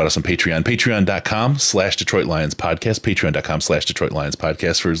 don't forget about us on Patreon. Patreon.com/Detroit Lions Podcast. Patreon.com/Detroit Lions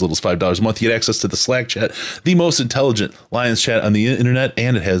Podcast. For as little as $5 a month, you get access to the Slack chat, the most intelligent Lions chat on the internet,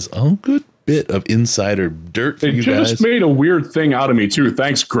 and it has a good bit of insider dirt for you guys. They just made a weird thing out of me, too.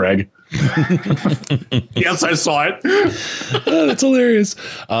 Thanks, Greg. Yes, I saw it. That's hilarious.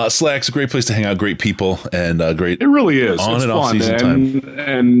 Slack's a great place to hang out. Great people and great. It really is. On it's and fun. off season time.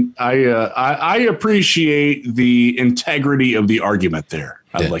 And I appreciate the integrity of the argument there.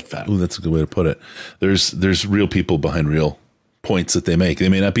 I like that. Ooh, that's a good way to put it. There's real people behind real points that they make. They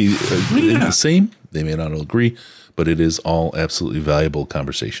may not be the same. They may not all agree, but it is all absolutely valuable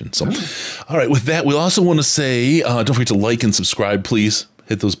conversation. So, all right. With that, we also want to say, don't forget to like and subscribe, please.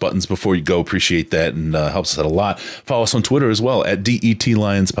 Hit those buttons before you go. Appreciate that, and helps us out a lot. Follow us on Twitter as well at DET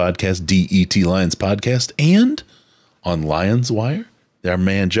Lions Podcast, DET Lions Podcast, and on Lions Wire. Our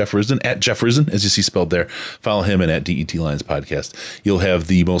man Jeff Risen at Jeff Risen, as you see spelled there. Follow him and at DET Lions Podcast. You'll have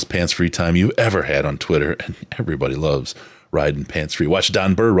the most pants-free time you've ever had on Twitter, and everybody loves riding pants-free. Watch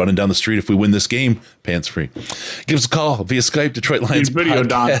Don Burr running down the street if we win this game, pants-free. Give us a call via Skype, Detroit Lions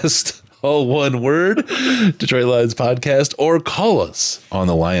Podcast. All one word, Detroit Lions Podcast, or call us on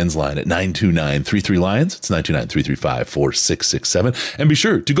the Lions line at 929-33-LIONS. It's 929-335-4667. And be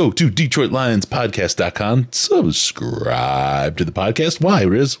sure to go to DetroitLionsPodcast.com. Subscribe to the podcast. Why,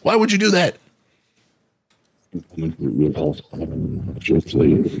 Riz? Why would you do that?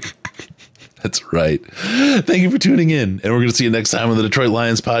 That's right. Thank you for tuning in. And we're going to see you next time on the Detroit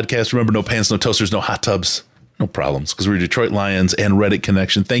Lions Podcast. Remember, no pants, no toasters, no hot tubs. No problems, because we're Detroit Lions and Reddit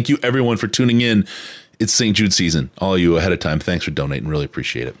Connection. Thank you, everyone, for tuning in. It's St. Jude season. All of you ahead of time, thanks for donating. Really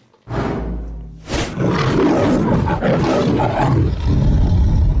appreciate it.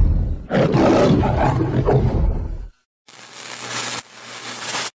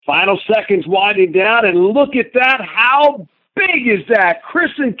 Final seconds winding down, and look at that. How big is that?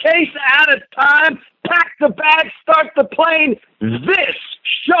 Chris and Case out of time. Pack the bag, start the plane. This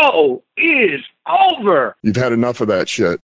show is over. You've had enough of that shit.